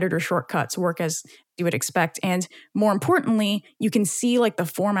U editor shortcuts work as you would expect. And more importantly, you can see like the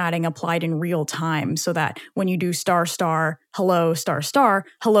formatting applied in real time so that when you do **, hello, **,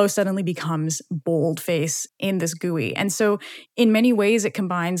 hello suddenly becomes boldface in this GUI. And so in many ways, it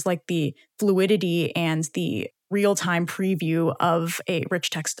combines like the fluidity and the real-time preview of a rich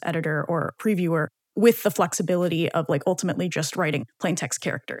text editor or previewer with the flexibility of like ultimately just writing plain text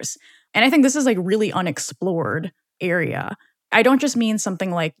characters. And I think this is like really unexplored area. I don't just mean something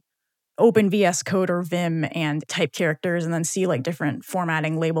like open VS Code or Vim and type characters and then see like different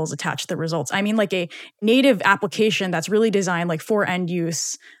formatting labels attached to the results. I mean like a native application that's really designed like for end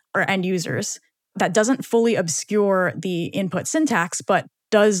use or end users that doesn't fully obscure the input syntax, but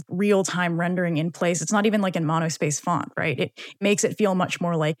does real-time rendering in place. It's not even like in monospace font, right? It makes it feel much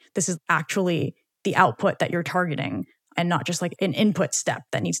more like this is actually the output that you're targeting and not just like an input step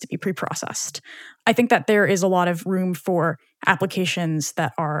that needs to be preprocessed. I think that there is a lot of room for applications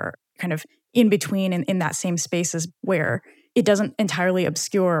that are kind of in between in that same spaces where it doesn't entirely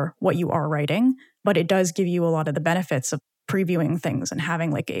obscure what you are writing, but it does give you a lot of the benefits of previewing things and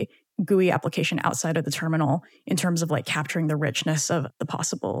having like a GUI application outside of the terminal in terms of like capturing the richness of the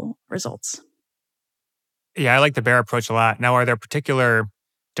possible results. Yeah, I like the Bear approach a lot. Now, are there particular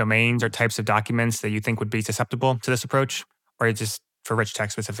domains or types of documents that you think would be susceptible to this approach, or just for rich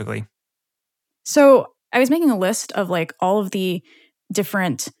text specifically? So I was making a list of like all of the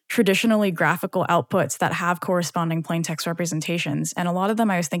different traditionally graphical outputs that have corresponding plain text representations. And a lot of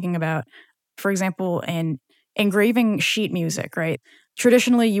them I was thinking about, for example, in engraving sheet music, right?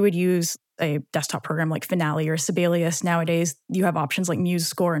 Traditionally, you would use a desktop program like Finale or Sibelius. Nowadays, you have options like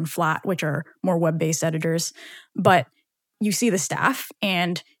MuseScore and Flat, which are more web-based editors. But you see the staff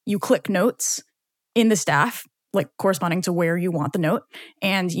and you click notes in the staff, like corresponding to where you want the note.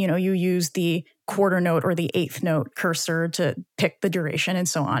 And, you use the quarter note or the eighth note cursor to pick the duration and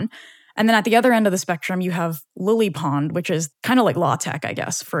so on. And then at the other end of the spectrum, you have LilyPond, which is kind of like LaTeX, I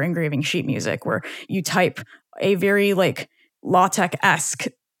guess, for engraving sheet music, where you type a very like LaTeX-esque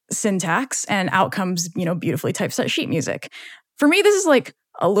syntax and out comes, beautifully typeset sheet music. For me, this is like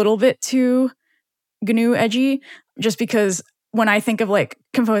a little bit too GNU edgy, just because when I think of like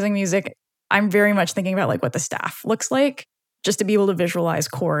composing music, I'm very much thinking about like what the staff looks like, just to be able to visualize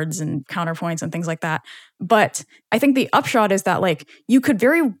chords and counterpoints and things like that. But I think the upshot is that like you could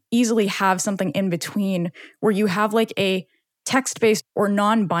very easily have something in between where you have like a text-based or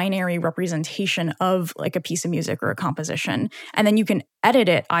non-binary representation of like a piece of music or a composition. And then you can edit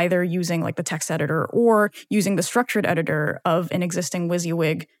it either using like the text editor or using the structured editor of an existing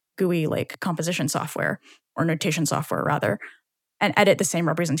WYSIWYG GUI like composition software or notation software rather, and edit the same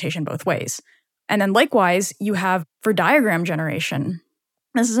representation both ways. And then likewise, you have for diagram generation.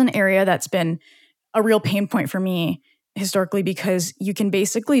 This is an area that's been a real pain point for me historically because you can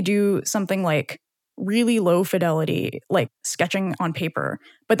basically do something like really low fidelity, like sketching on paper.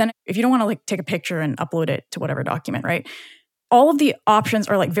 But then if you don't want to like take a picture and upload it to whatever document, right? All of the options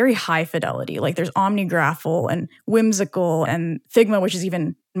are like very high fidelity. Like there's OmniGraffle and Whimsical and Figma, which is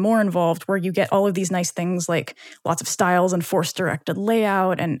even more involved, where you get all of these nice things like lots of styles and force-directed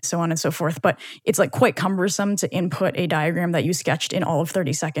layout and so on and so forth. But it's like quite cumbersome to input a diagram that you sketched in all of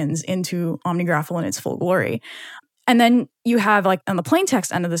 30 seconds into OmniGraffle in its full glory. And then you have like on the plain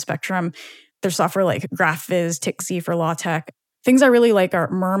text end of the spectrum, there's software like GraphViz, TickZ for LaTeX. Things I really like are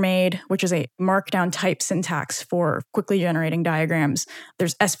Mermaid, which is a markdown type syntax for quickly generating diagrams.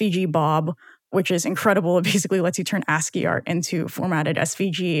 There's SVG Bob, which is incredible. It basically lets you turn ASCII art into formatted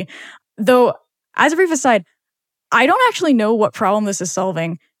SVG. Though, as a brief aside, I don't actually know what problem this is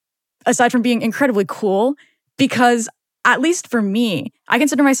solving, aside from being incredibly cool, because at least for me, I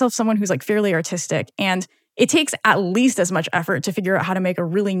consider myself someone who's like fairly artistic, and it takes at least as much effort to figure out how to make a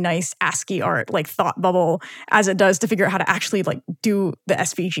really nice ASCII art, like thought bubble, as it does to figure out how to actually like do the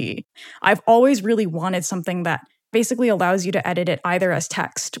SVG. I've always really wanted something that basically allows you to edit it either as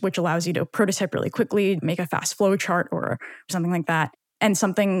text, which allows you to prototype really quickly, make a fast flow chart or something like that, and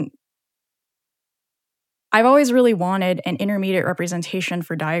something I've always really wanted an intermediate representation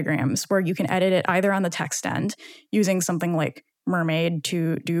for diagrams where you can edit it either on the text end using something like Mermaid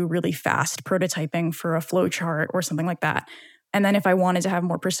to do really fast prototyping for a flowchart or something like that. And then if I wanted to have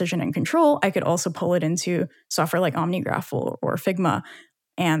more precision and control, I could also pull it into software like OmniGraffle or Figma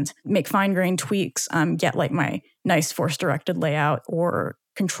and make fine-grained tweaks, get like my nice force-directed layout or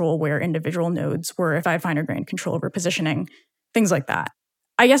control where individual nodes were if I had finer-grained control over positioning, things like that.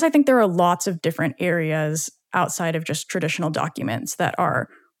 I guess I think there are lots of different areas outside of just traditional documents that are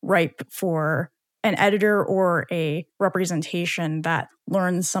ripe for an editor or a representation that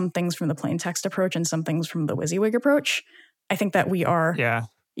learns some things from the plain text approach and some things from the WYSIWYG approach. I think that we are,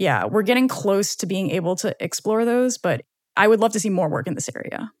 we're getting close to being able to explore those, but I would love to see more work in this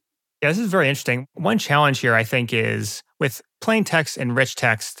area. Yeah, this is very interesting. One challenge here, I think, is with plain text and rich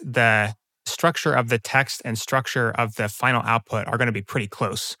text, the structure of the text and structure of the final output are going to be pretty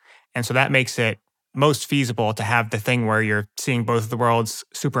close. And so that makes it most feasible to have the thing where you're seeing both of the worlds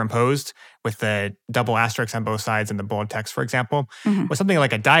superimposed with the double asterisks on both sides and the bold text, for example. Mm-hmm. With something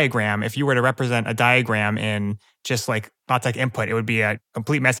like a diagram, if you were to represent a diagram in just like LaTeX input, it would be a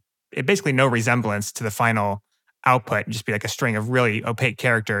complete mess. It basically no resemblance to the final output, just be like a string of really opaque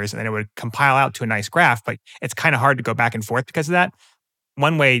characters, and then it would compile out to a nice graph, but it's kind of hard to go back and forth because of that.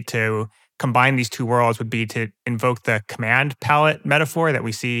 One way to combine these two worlds would be to invoke the command palette metaphor that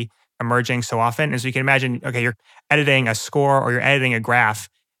we see emerging so often. And so you can imagine, okay, you're editing a score or you're editing a graph,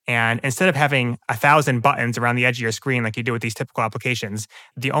 and instead of having 1,000 buttons around the edge of your screen like you do with these typical applications,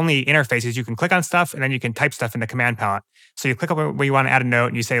 the only interface is you can click on stuff and then you can type stuff in the command palette. So you click up where you want to add a note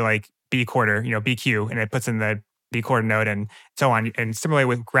and you say like B quarter, BQ, and it puts in the B quarter node and so on. And similarly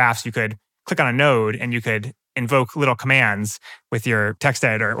with graphs, you could click on a node and you could invoke little commands with your text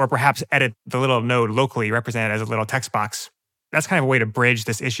editor, or perhaps edit the little node locally represented as a little text box. That's kind of a way to bridge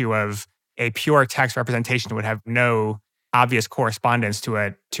this issue of a pure text representation that would have no obvious correspondence to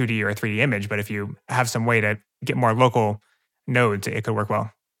a 2D or a 3D image. But if you have some way to get more local nodes, it could work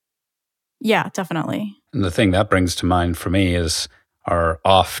well. Yeah, definitely. And the thing that brings to mind for me is our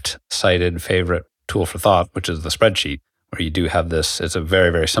oft-cited favorite tool for thought, which is the spreadsheet, where you do have this, it's a very,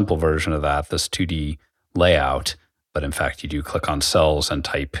 very simple version of that, this 2D layout, but in fact, you do click on cells and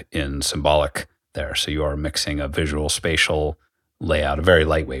type in symbolic there. So you are mixing a visual spatial layout, a very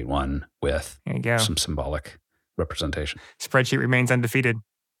lightweight one, with some symbolic representation. Spreadsheet remains undefeated.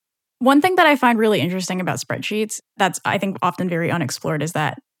 One thing that I find really interesting about spreadsheets that's, I think, often very unexplored is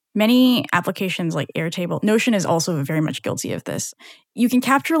that many applications like Airtable, Notion is also very much guilty of this. You can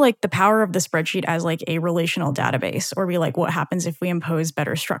capture like the power of the spreadsheet as like a relational database, or be like, what happens if we impose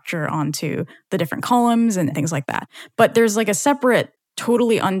better structure onto the different columns and things like that. But there's like a separate,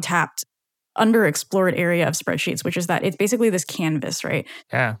 totally untapped, underexplored area of spreadsheets, which is that it's basically this canvas, right?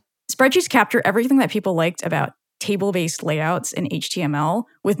 Yeah. Spreadsheets capture everything that people liked about table-based layouts in HTML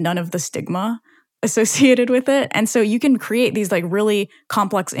with none of the stigma associated with it. And so you can create these like really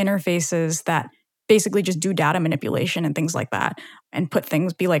complex interfaces that basically just do data manipulation and things like that, and put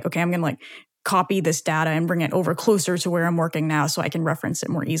things, be like, okay, I'm going to like copy this data and bring it over closer to where I'm working now so I can reference it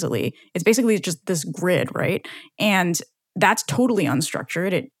more easily. It's basically just this grid, right? And that's totally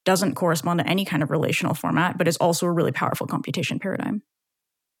unstructured. It doesn't correspond to any kind of relational format, but it's also a really powerful computation paradigm.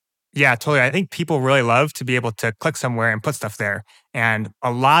 Yeah, totally. I think people really love to be able to click somewhere and put stuff there. And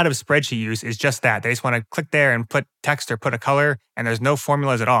a lot of spreadsheet use is just that. They just want to click there and put text or put a color, and there's no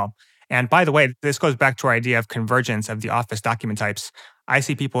formulas at all. And by the way, this goes back to our idea of convergence of the Office document types. I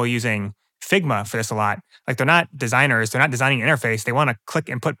see people using Figma for this a lot. Like they're not designers, they're not designing an interface. They want to click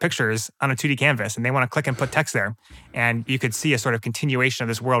and put pictures on a 2D canvas, and they want to click and put text there. And you could see a sort of continuation of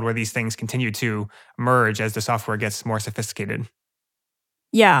this world where these things continue to merge as the software gets more sophisticated.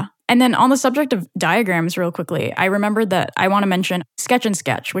 Yeah. And then on the subject of diagrams, real quickly, I remembered that I want to mention Sketch and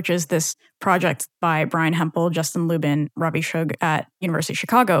Sketch, which is this project by Brian Hempel, Justin Lubin, Ravi Shug at University of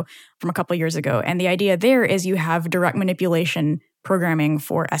Chicago from a couple of years ago. And the idea there is you have direct manipulation programming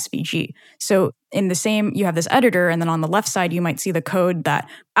for SVG. So in the same, you have this editor, and then on the left side, you might see the code that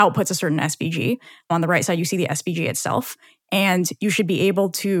outputs a certain SVG. On the right side, you see the SVG itself. And you should be able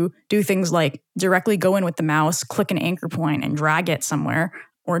to do things like directly go in with the mouse, click an anchor point, and drag it somewhere,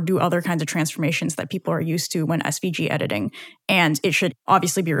 or do other kinds of transformations that people are used to when SVG editing. And it should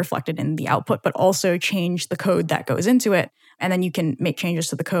obviously be reflected in the output, but also change the code that goes into it. And then you can make changes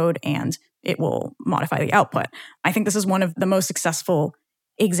to the code and it will modify the output. I think this is one of the most successful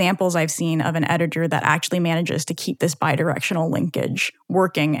examples I've seen of an editor that actually manages to keep this bidirectional linkage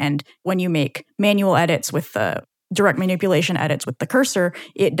working. And when you make manual edits with the direct manipulation edits with the cursor,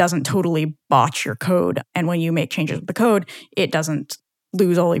 it doesn't totally botch your code. And when you make changes with the code, it doesn't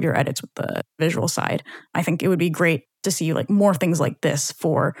lose all of your edits with the visual side. I think it would be great to see like more things like this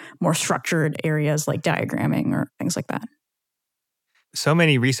for more structured areas like diagramming or things like that. So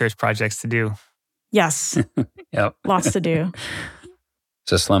many research projects to do. Yes. Yep. Lots to do.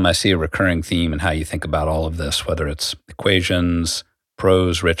 So Slim, I see a recurring theme in how you think about all of this, whether it's equations,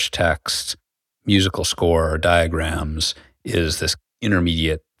 prose, rich text, musical score, or diagrams, is this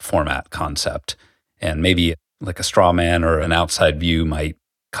intermediate format concept. And maybe like a straw man or an outside view might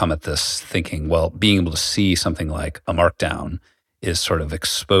come at this thinking, well, being able to see something like a markdown is sort of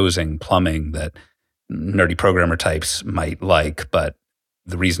exposing plumbing that nerdy programmer types might like. But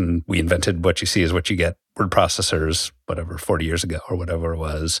the reason we invented what you see is what you get word processors, whatever, 40 years ago or whatever it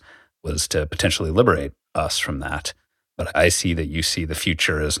was to potentially liberate us from that. But I see that you see the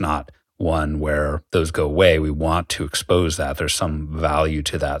future as not one where those go away. We want to expose that. There's some value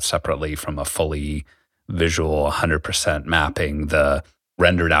to that separately from a fully visual 100% mapping the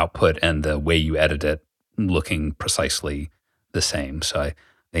rendered output and the way you edit it looking precisely the same. So I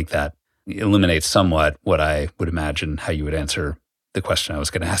think that eliminates somewhat what I would imagine how you would answer the question I was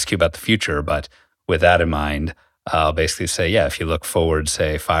going to ask you about the future. But with that in mind, I'll basically say, yeah, if you look forward,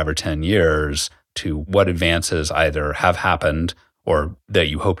 say 5 or 10 years to what advances either have happened or that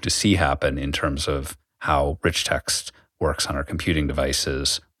you hope to see happen in terms of how rich text works on our computing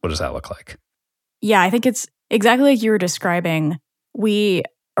devices, what does that look like? Yeah, I think it's exactly like you were describing. We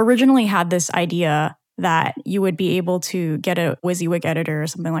originally had this idea that you would be able to get a WYSIWYG editor or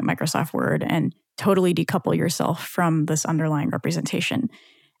something like Microsoft Word and totally decouple yourself from this underlying representation.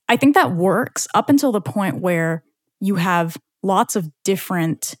 I think that works up until the point where you have lots of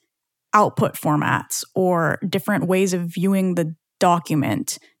different output formats or different ways of viewing the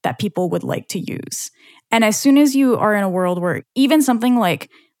document that people would like to use. And as soon as you are in a world where even something like,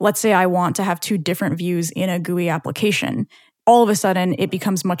 let's say I want to have 2 different views in a GUI application, all of a sudden it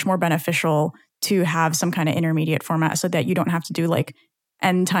becomes much more beneficial to have some kind of intermediate format so that you don't have to do like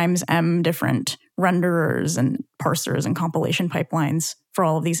n times m different renderers and parsers and compilation pipelines for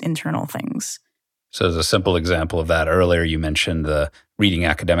all of these internal things. So as a simple example of that, earlier you mentioned the reading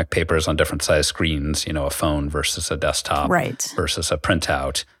academic papers on different size screens, a phone versus a desktop right. versus a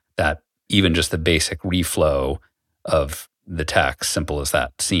printout, that even just the basic reflow of the text, simple as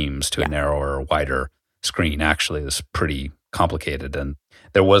that seems to a narrower or wider screen, actually is pretty complicated. And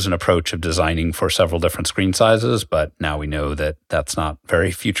there was an approach of designing for several different screen sizes, but now we know that that's not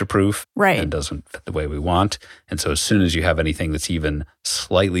very future-proof and doesn't fit the way we want. And so as soon as you have anything that's even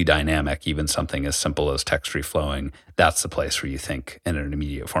slightly dynamic, even something as simple as text reflowing, that's the place where you think an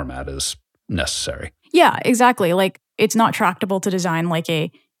intermediate format is necessary. Yeah, exactly. Like it's not tractable to design like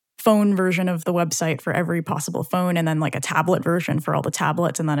a phone version of the website for every possible phone and then like a tablet version for all the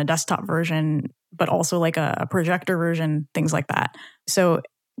tablets and then a desktop version, but also like a projector version, things like that. So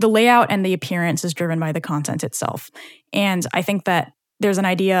the layout and the appearance is driven by the content itself. And I think that there's an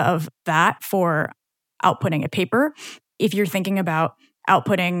idea of that for outputting a paper. If you're thinking about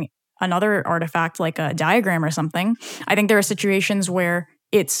outputting another artifact like a diagram or something, I think there are situations where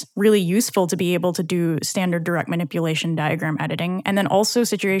it's really useful to be able to do standard direct manipulation diagram editing. And then also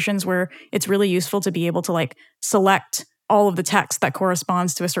situations where it's really useful to be able to like select all of the text that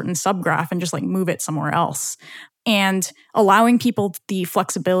corresponds to a certain subgraph and just like move it somewhere else. And allowing people the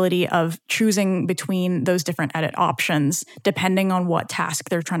flexibility of choosing between those different edit options, depending on what task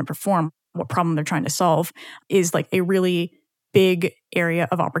they're trying to perform, what problem they're trying to solve, is like a really big area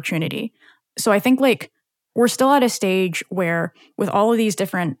of opportunity. So I think like we're still at a stage where with all of these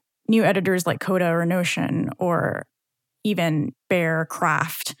different new editors like Coda or Notion or even Bear,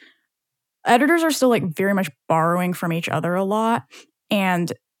 Craft, editors are still like very much borrowing from each other a lot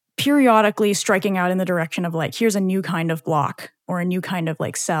and periodically striking out in the direction of like, here's a new kind of block or a new kind of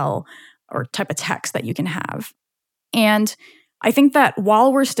like cell or type of text that you can have. And I think that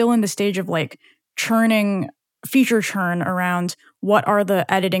while we're still in the stage of like feature churn around what are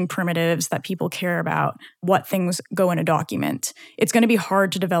the editing primitives that people care about, what things go in a document, it's going to be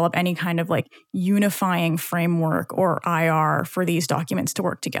hard to develop any kind of like unifying framework or IR for these documents to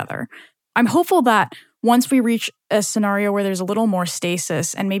work together. I'm hopeful that once we reach a scenario where there's a little more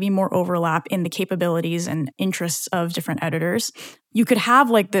stasis and maybe more overlap in the capabilities and interests of different editors, you could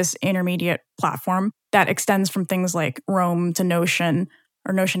have like this intermediate platform that extends from things like Roam to Notion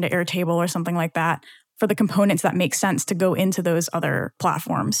or Notion to Airtable or something like that for the components that make sense to go into those other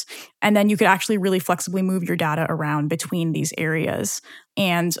platforms. And then you could actually really flexibly move your data around between these areas.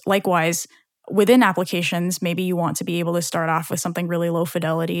 And likewise, within applications, maybe you want to be able to start off with something really low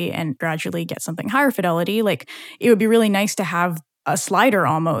fidelity and gradually get something higher fidelity. Like it would be really nice to have a slider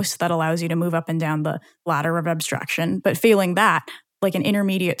almost that allows you to move up and down the ladder of abstraction. But failing that, like an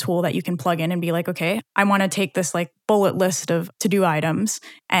intermediate tool that you can plug in and be like, okay, I want to take this like bullet list of to-do items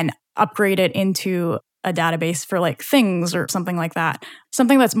and upgrade it into a database for like things or something like that.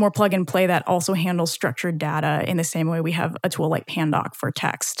 Something that's more plug and play that also handles structured data in the same way we have a tool like Pandoc for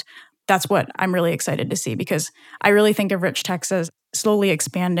text. That's what I'm really excited to see because I really think of rich text as slowly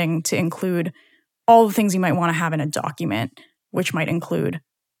expanding to include all the things you might want to have in a document, which might include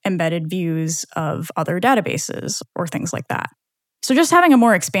embedded views of other databases or things like that. So just having a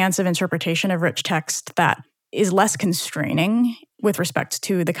more expansive interpretation of rich text that is less constraining with respect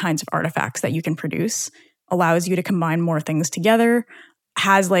to the kinds of artifacts that you can produce, allows you to combine more things together,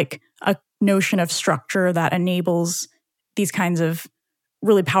 has like a notion of structure that enables these kinds of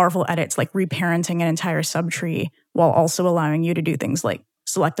really powerful edits like reparenting an entire subtree while also allowing you to do things like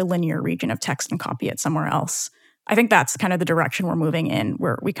select a linear region of text and copy it somewhere else. I think that's kind of the direction we're moving in,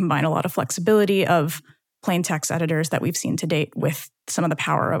 where we combine a lot of flexibility of plain text editors that we've seen to date with some of the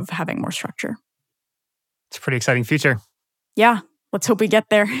power of having more structure. It's a pretty exciting future. Yeah, let's hope we get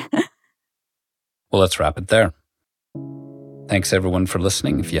there. Well, let's wrap it there. Thanks everyone for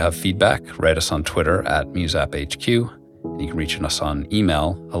listening. If you have feedback, write us on Twitter at MuseAppHQ. And you can reach us on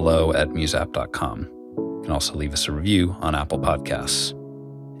email, hello@museapp.com. You can also leave us a review on Apple Podcasts.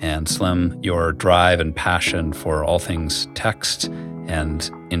 And Slim, your drive and passion for all things text and,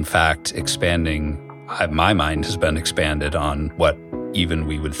 in fact, expanding, my mind has been expanded on what even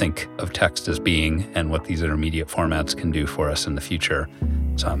we would think of text as being and what these intermediate formats can do for us in the future.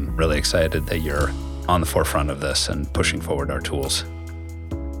 So I'm really excited that you're on the forefront of this and pushing forward our tools.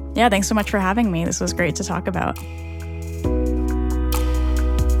 Yeah, thanks so much for having me. This was great to talk about.